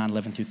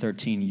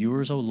 29:11-13.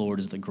 Yours, O Lord,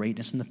 is the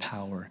greatness and the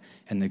power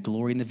and the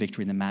glory and the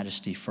victory and the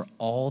majesty, for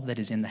all that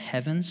is in the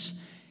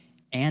heavens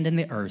and in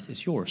the earth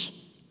is yours.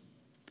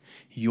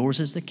 Yours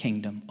is the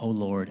kingdom, O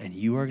Lord, and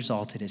you are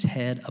exalted as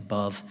head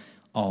above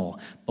all.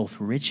 Both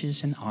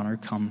riches and honor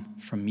come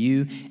from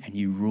you, and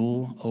you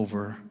rule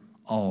over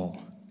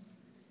all.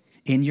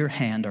 In your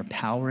hand are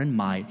power and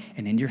might,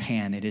 and in your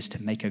hand it is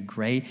to make a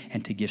great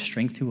and to give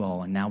strength to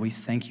all. And now we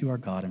thank you, our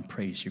God, and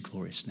praise your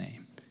glorious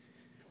name.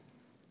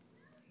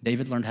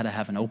 David learned how to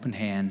have an open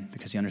hand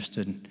because he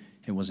understood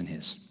it wasn't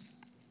his,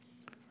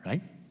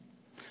 right?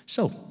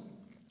 So,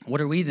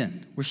 what are we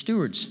then? We're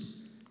stewards.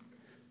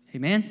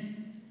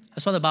 Amen?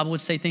 That's why the Bible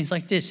would say things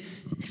like this.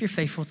 If you're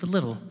faithful with the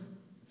little,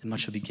 then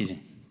much will be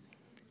given.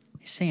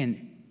 He's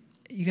saying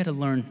you got to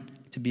learn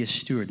to be a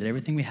steward, that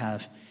everything we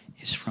have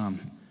is from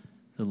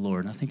the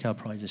Lord. And I think I'll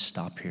probably just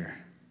stop here.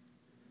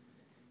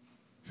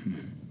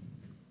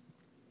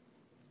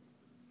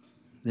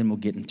 Then we'll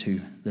get into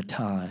the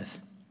tithe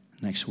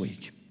next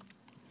week.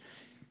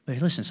 But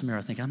listen, some of you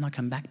are thinking, I'm not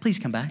coming back. Please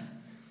come back.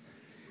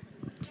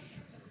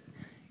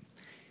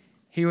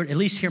 At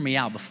least hear me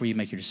out before you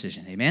make your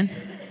decision. Amen?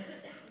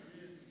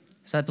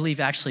 So I believe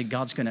actually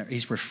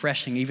he's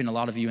refreshing even a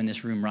lot of you in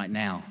this room right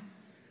now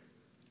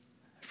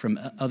from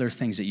other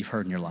things that you've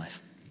heard in your life,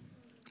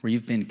 where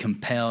you've been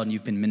compelled and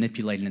you've been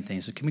manipulated in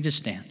things. So can we just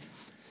stand?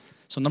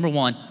 So number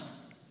one,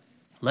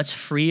 let's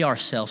free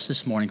ourselves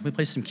this morning. Can we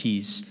play some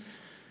keys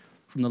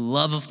from the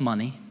love of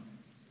money,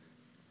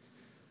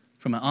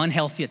 from an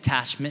unhealthy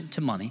attachment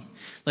to money?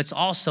 Let's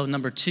also,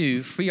 number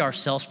two, free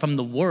ourselves from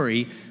the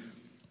worry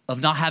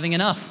of not having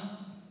enough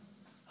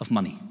of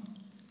money,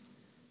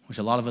 which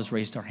a lot of us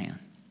raised our hand.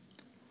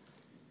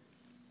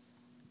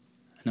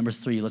 Number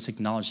three, let's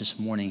acknowledge this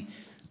morning,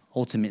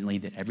 ultimately,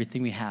 that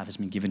everything we have has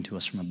been given to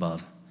us from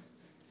above.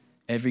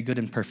 Every good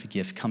and perfect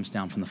gift comes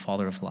down from the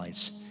Father of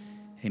lights.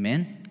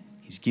 Amen?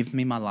 He's given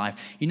me my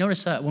life. You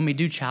notice when we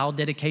do child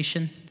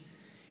dedication,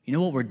 you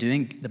know what we're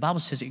doing? The Bible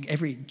says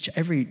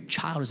every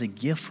child is a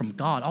gift from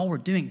God. All we're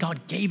doing,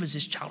 God gave us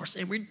his child. We're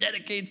saying, we're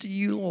dedicated to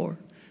you, Lord.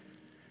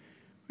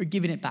 We're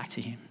giving it back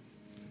to him.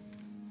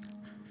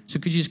 So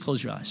could you just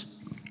close your eyes?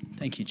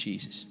 Thank you,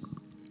 Jesus.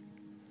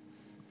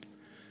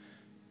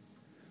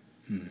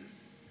 Could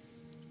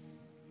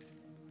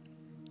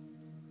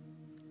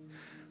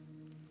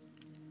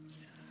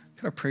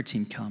our prayer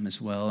team come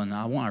as well? And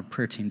I want our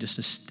prayer team just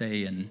to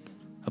stay in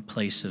a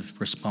place of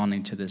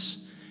responding to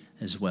this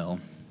as well.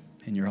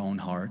 in your own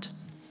heart.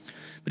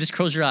 But just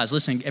close your eyes.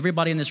 Listen,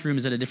 everybody in this room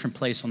is at a different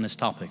place on this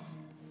topic.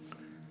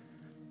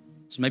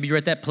 So maybe you're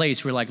at that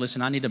place where you're like,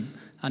 listen, I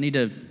need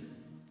to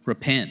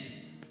repent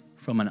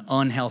from an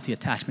unhealthy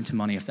attachment to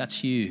money. If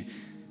that's you,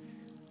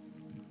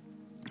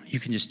 you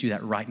can just do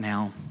that right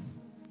now.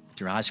 With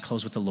your eyes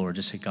closed with the Lord,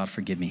 just say, God,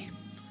 forgive me.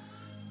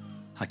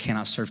 I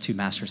cannot serve two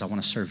masters. I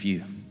want to serve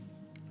you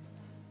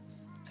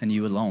and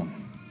you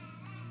alone.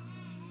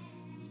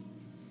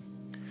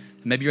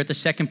 Maybe you're at the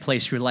second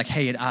place where you're like,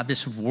 hey, I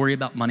just worry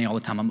about money all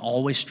the time. I'm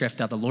always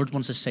stressed out. The Lord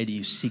wants to say to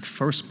you, seek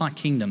first my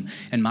kingdom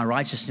and my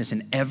righteousness,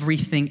 and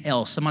everything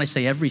else, somebody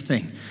say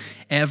everything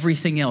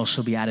else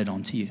will be added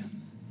onto you.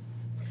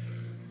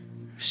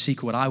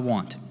 Seek what I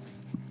want.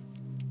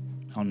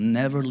 I'll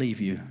never leave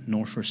you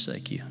nor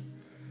forsake you.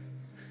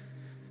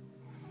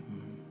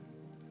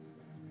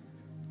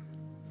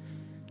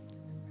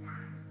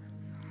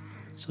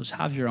 So just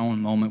have your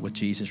own moment with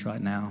Jesus right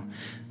now.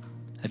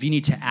 If you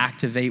need to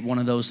activate one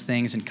of those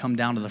things and come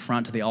down to the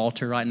front to the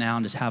altar right now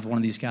and just have one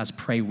of these guys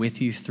pray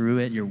with you through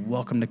it, you're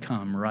welcome to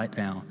come right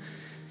now.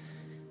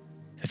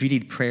 If you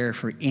need prayer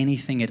for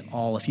anything at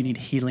all, if you need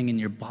healing in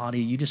your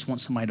body, you just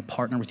want somebody to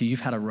partner with you, you've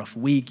had a rough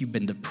week, you've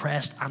been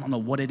depressed, I don't know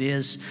what it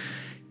is,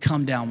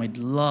 come down. We'd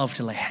love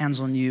to lay hands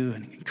on you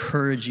and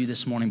encourage you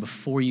this morning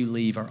before you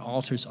leave. Our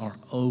altars are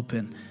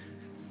open.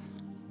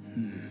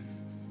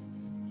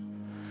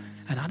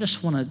 And I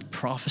just want to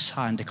prophesy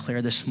and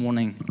declare this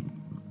morning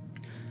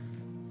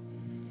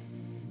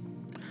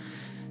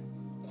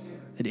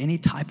that any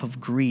type of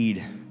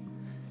greed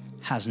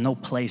has no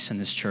place in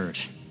this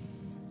church.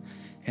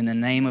 In the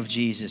name of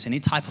Jesus, any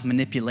type of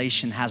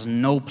manipulation has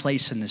no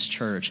place in this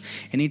church.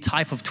 Any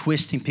type of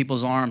twisting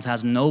people's arms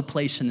has no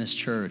place in this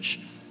church.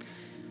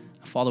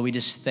 Father, we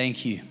just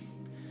thank you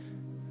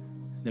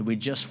that we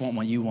just want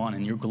what you want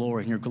and your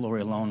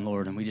glory alone,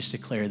 Lord. And we just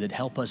declare that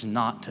help us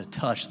not to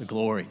touch the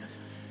glory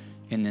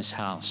in this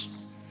house.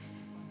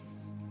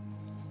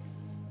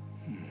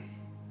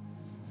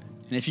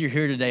 And if you're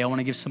here today, I want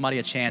to give somebody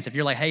a chance. If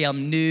you're like, hey,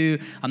 I'm new,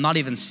 I'm not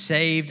even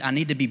saved, I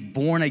need to be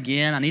born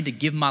again, I need to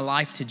give my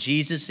life to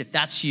Jesus. If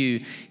that's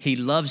you, he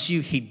loves you,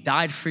 he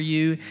died for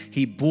you,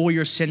 he bore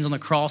your sins on the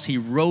cross, he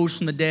rose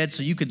from the dead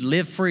so you could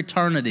live for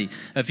eternity.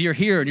 If you're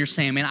here and you're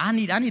saying, man, I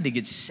need to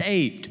get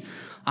saved,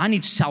 I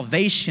need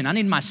salvation, I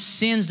need my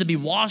sins to be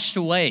washed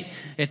away.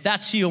 If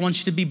that's you, I want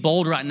you to be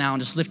bold right now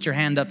and just lift your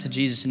hand up to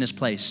Jesus in this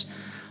place.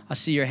 I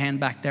see your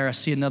hand back there, I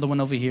see another one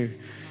over here.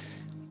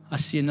 I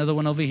see another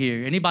one over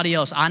here. Anybody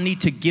else? I need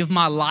to give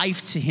my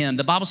life to him.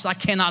 The Bible says I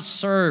cannot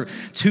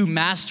serve two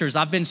masters.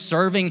 I've been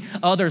serving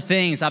other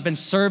things. I've been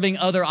serving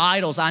other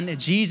idols.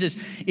 Jesus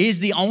is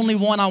the only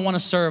one I want to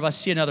serve. I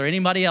see another.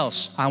 Anybody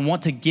else? I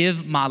want to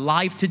give my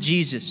life to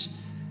Jesus.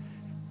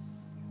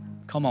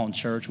 Come on,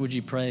 church. Would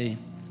you pray?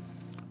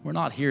 We're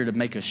not here to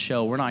make a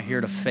show. We're not here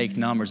to fake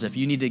numbers. If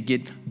you need to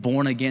get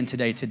born again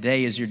today,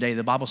 today is your day.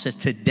 The Bible says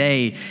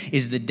today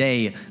is the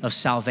day of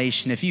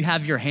salvation. If you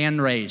have your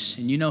hand raised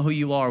and you know who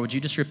you are, would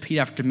you just repeat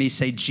after me?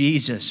 Say,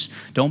 Jesus,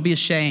 don't be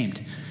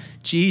ashamed.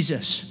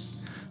 Jesus,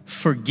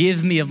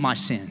 forgive me of my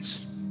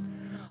sins.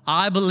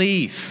 I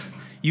believe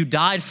you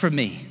died for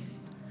me.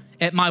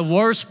 At my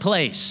worst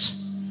place,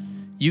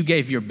 you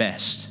gave your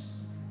best.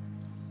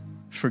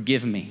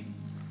 Forgive me.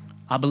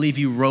 I believe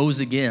you rose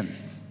again.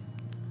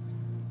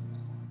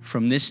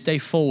 From this day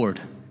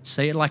forward,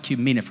 say it like you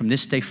mean it. From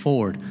this day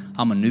forward,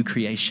 I'm a new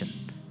creation.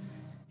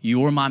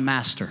 You're my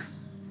master.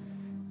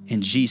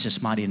 In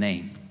Jesus' mighty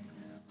name.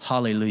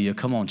 Hallelujah.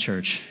 Come on,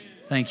 church.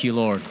 Thank you,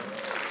 Lord.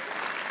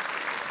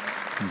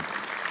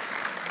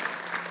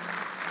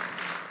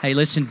 Hey,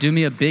 listen, do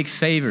me a big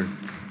favor.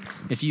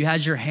 If you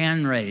had your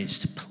hand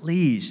raised,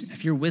 please,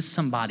 if you're with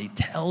somebody,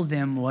 tell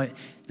them what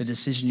the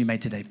decision you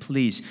made today,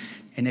 please.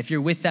 And if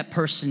you're with that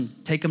person,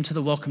 take them to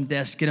the welcome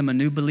desk, get them a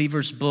new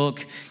believer's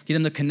book, get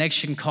them the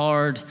connection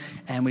card,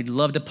 and we'd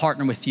love to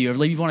partner with you.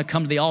 Or if you want to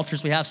come to the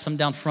altars, we have some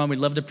down front. We'd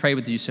love to pray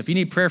with you. So if you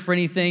need prayer for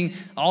anything,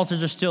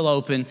 altars are still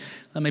open.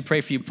 Let me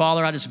pray for you.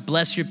 Father, I just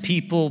bless your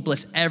people,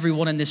 bless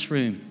everyone in this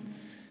room.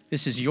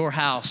 This is your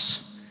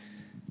house.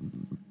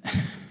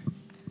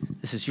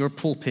 This is your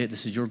pulpit.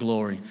 This is your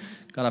glory.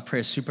 God, I pray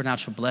a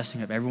supernatural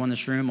blessing of everyone in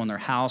this room, on their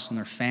house, on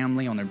their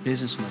family, on their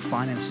business, on their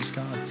finances,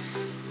 God.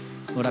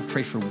 Lord, I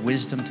pray for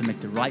wisdom to make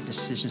the right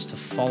decisions, to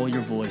follow your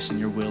voice and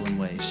your will and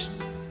ways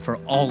for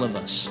all of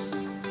us.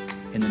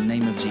 In the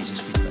name of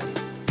Jesus, we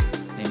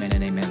pray. Amen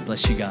and amen.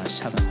 Bless you guys.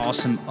 Have an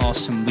awesome,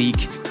 awesome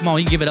week. Come on,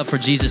 you can give it up for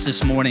Jesus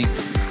this morning.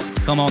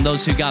 Come on,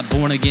 those who got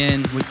born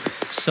again.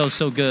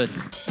 So good.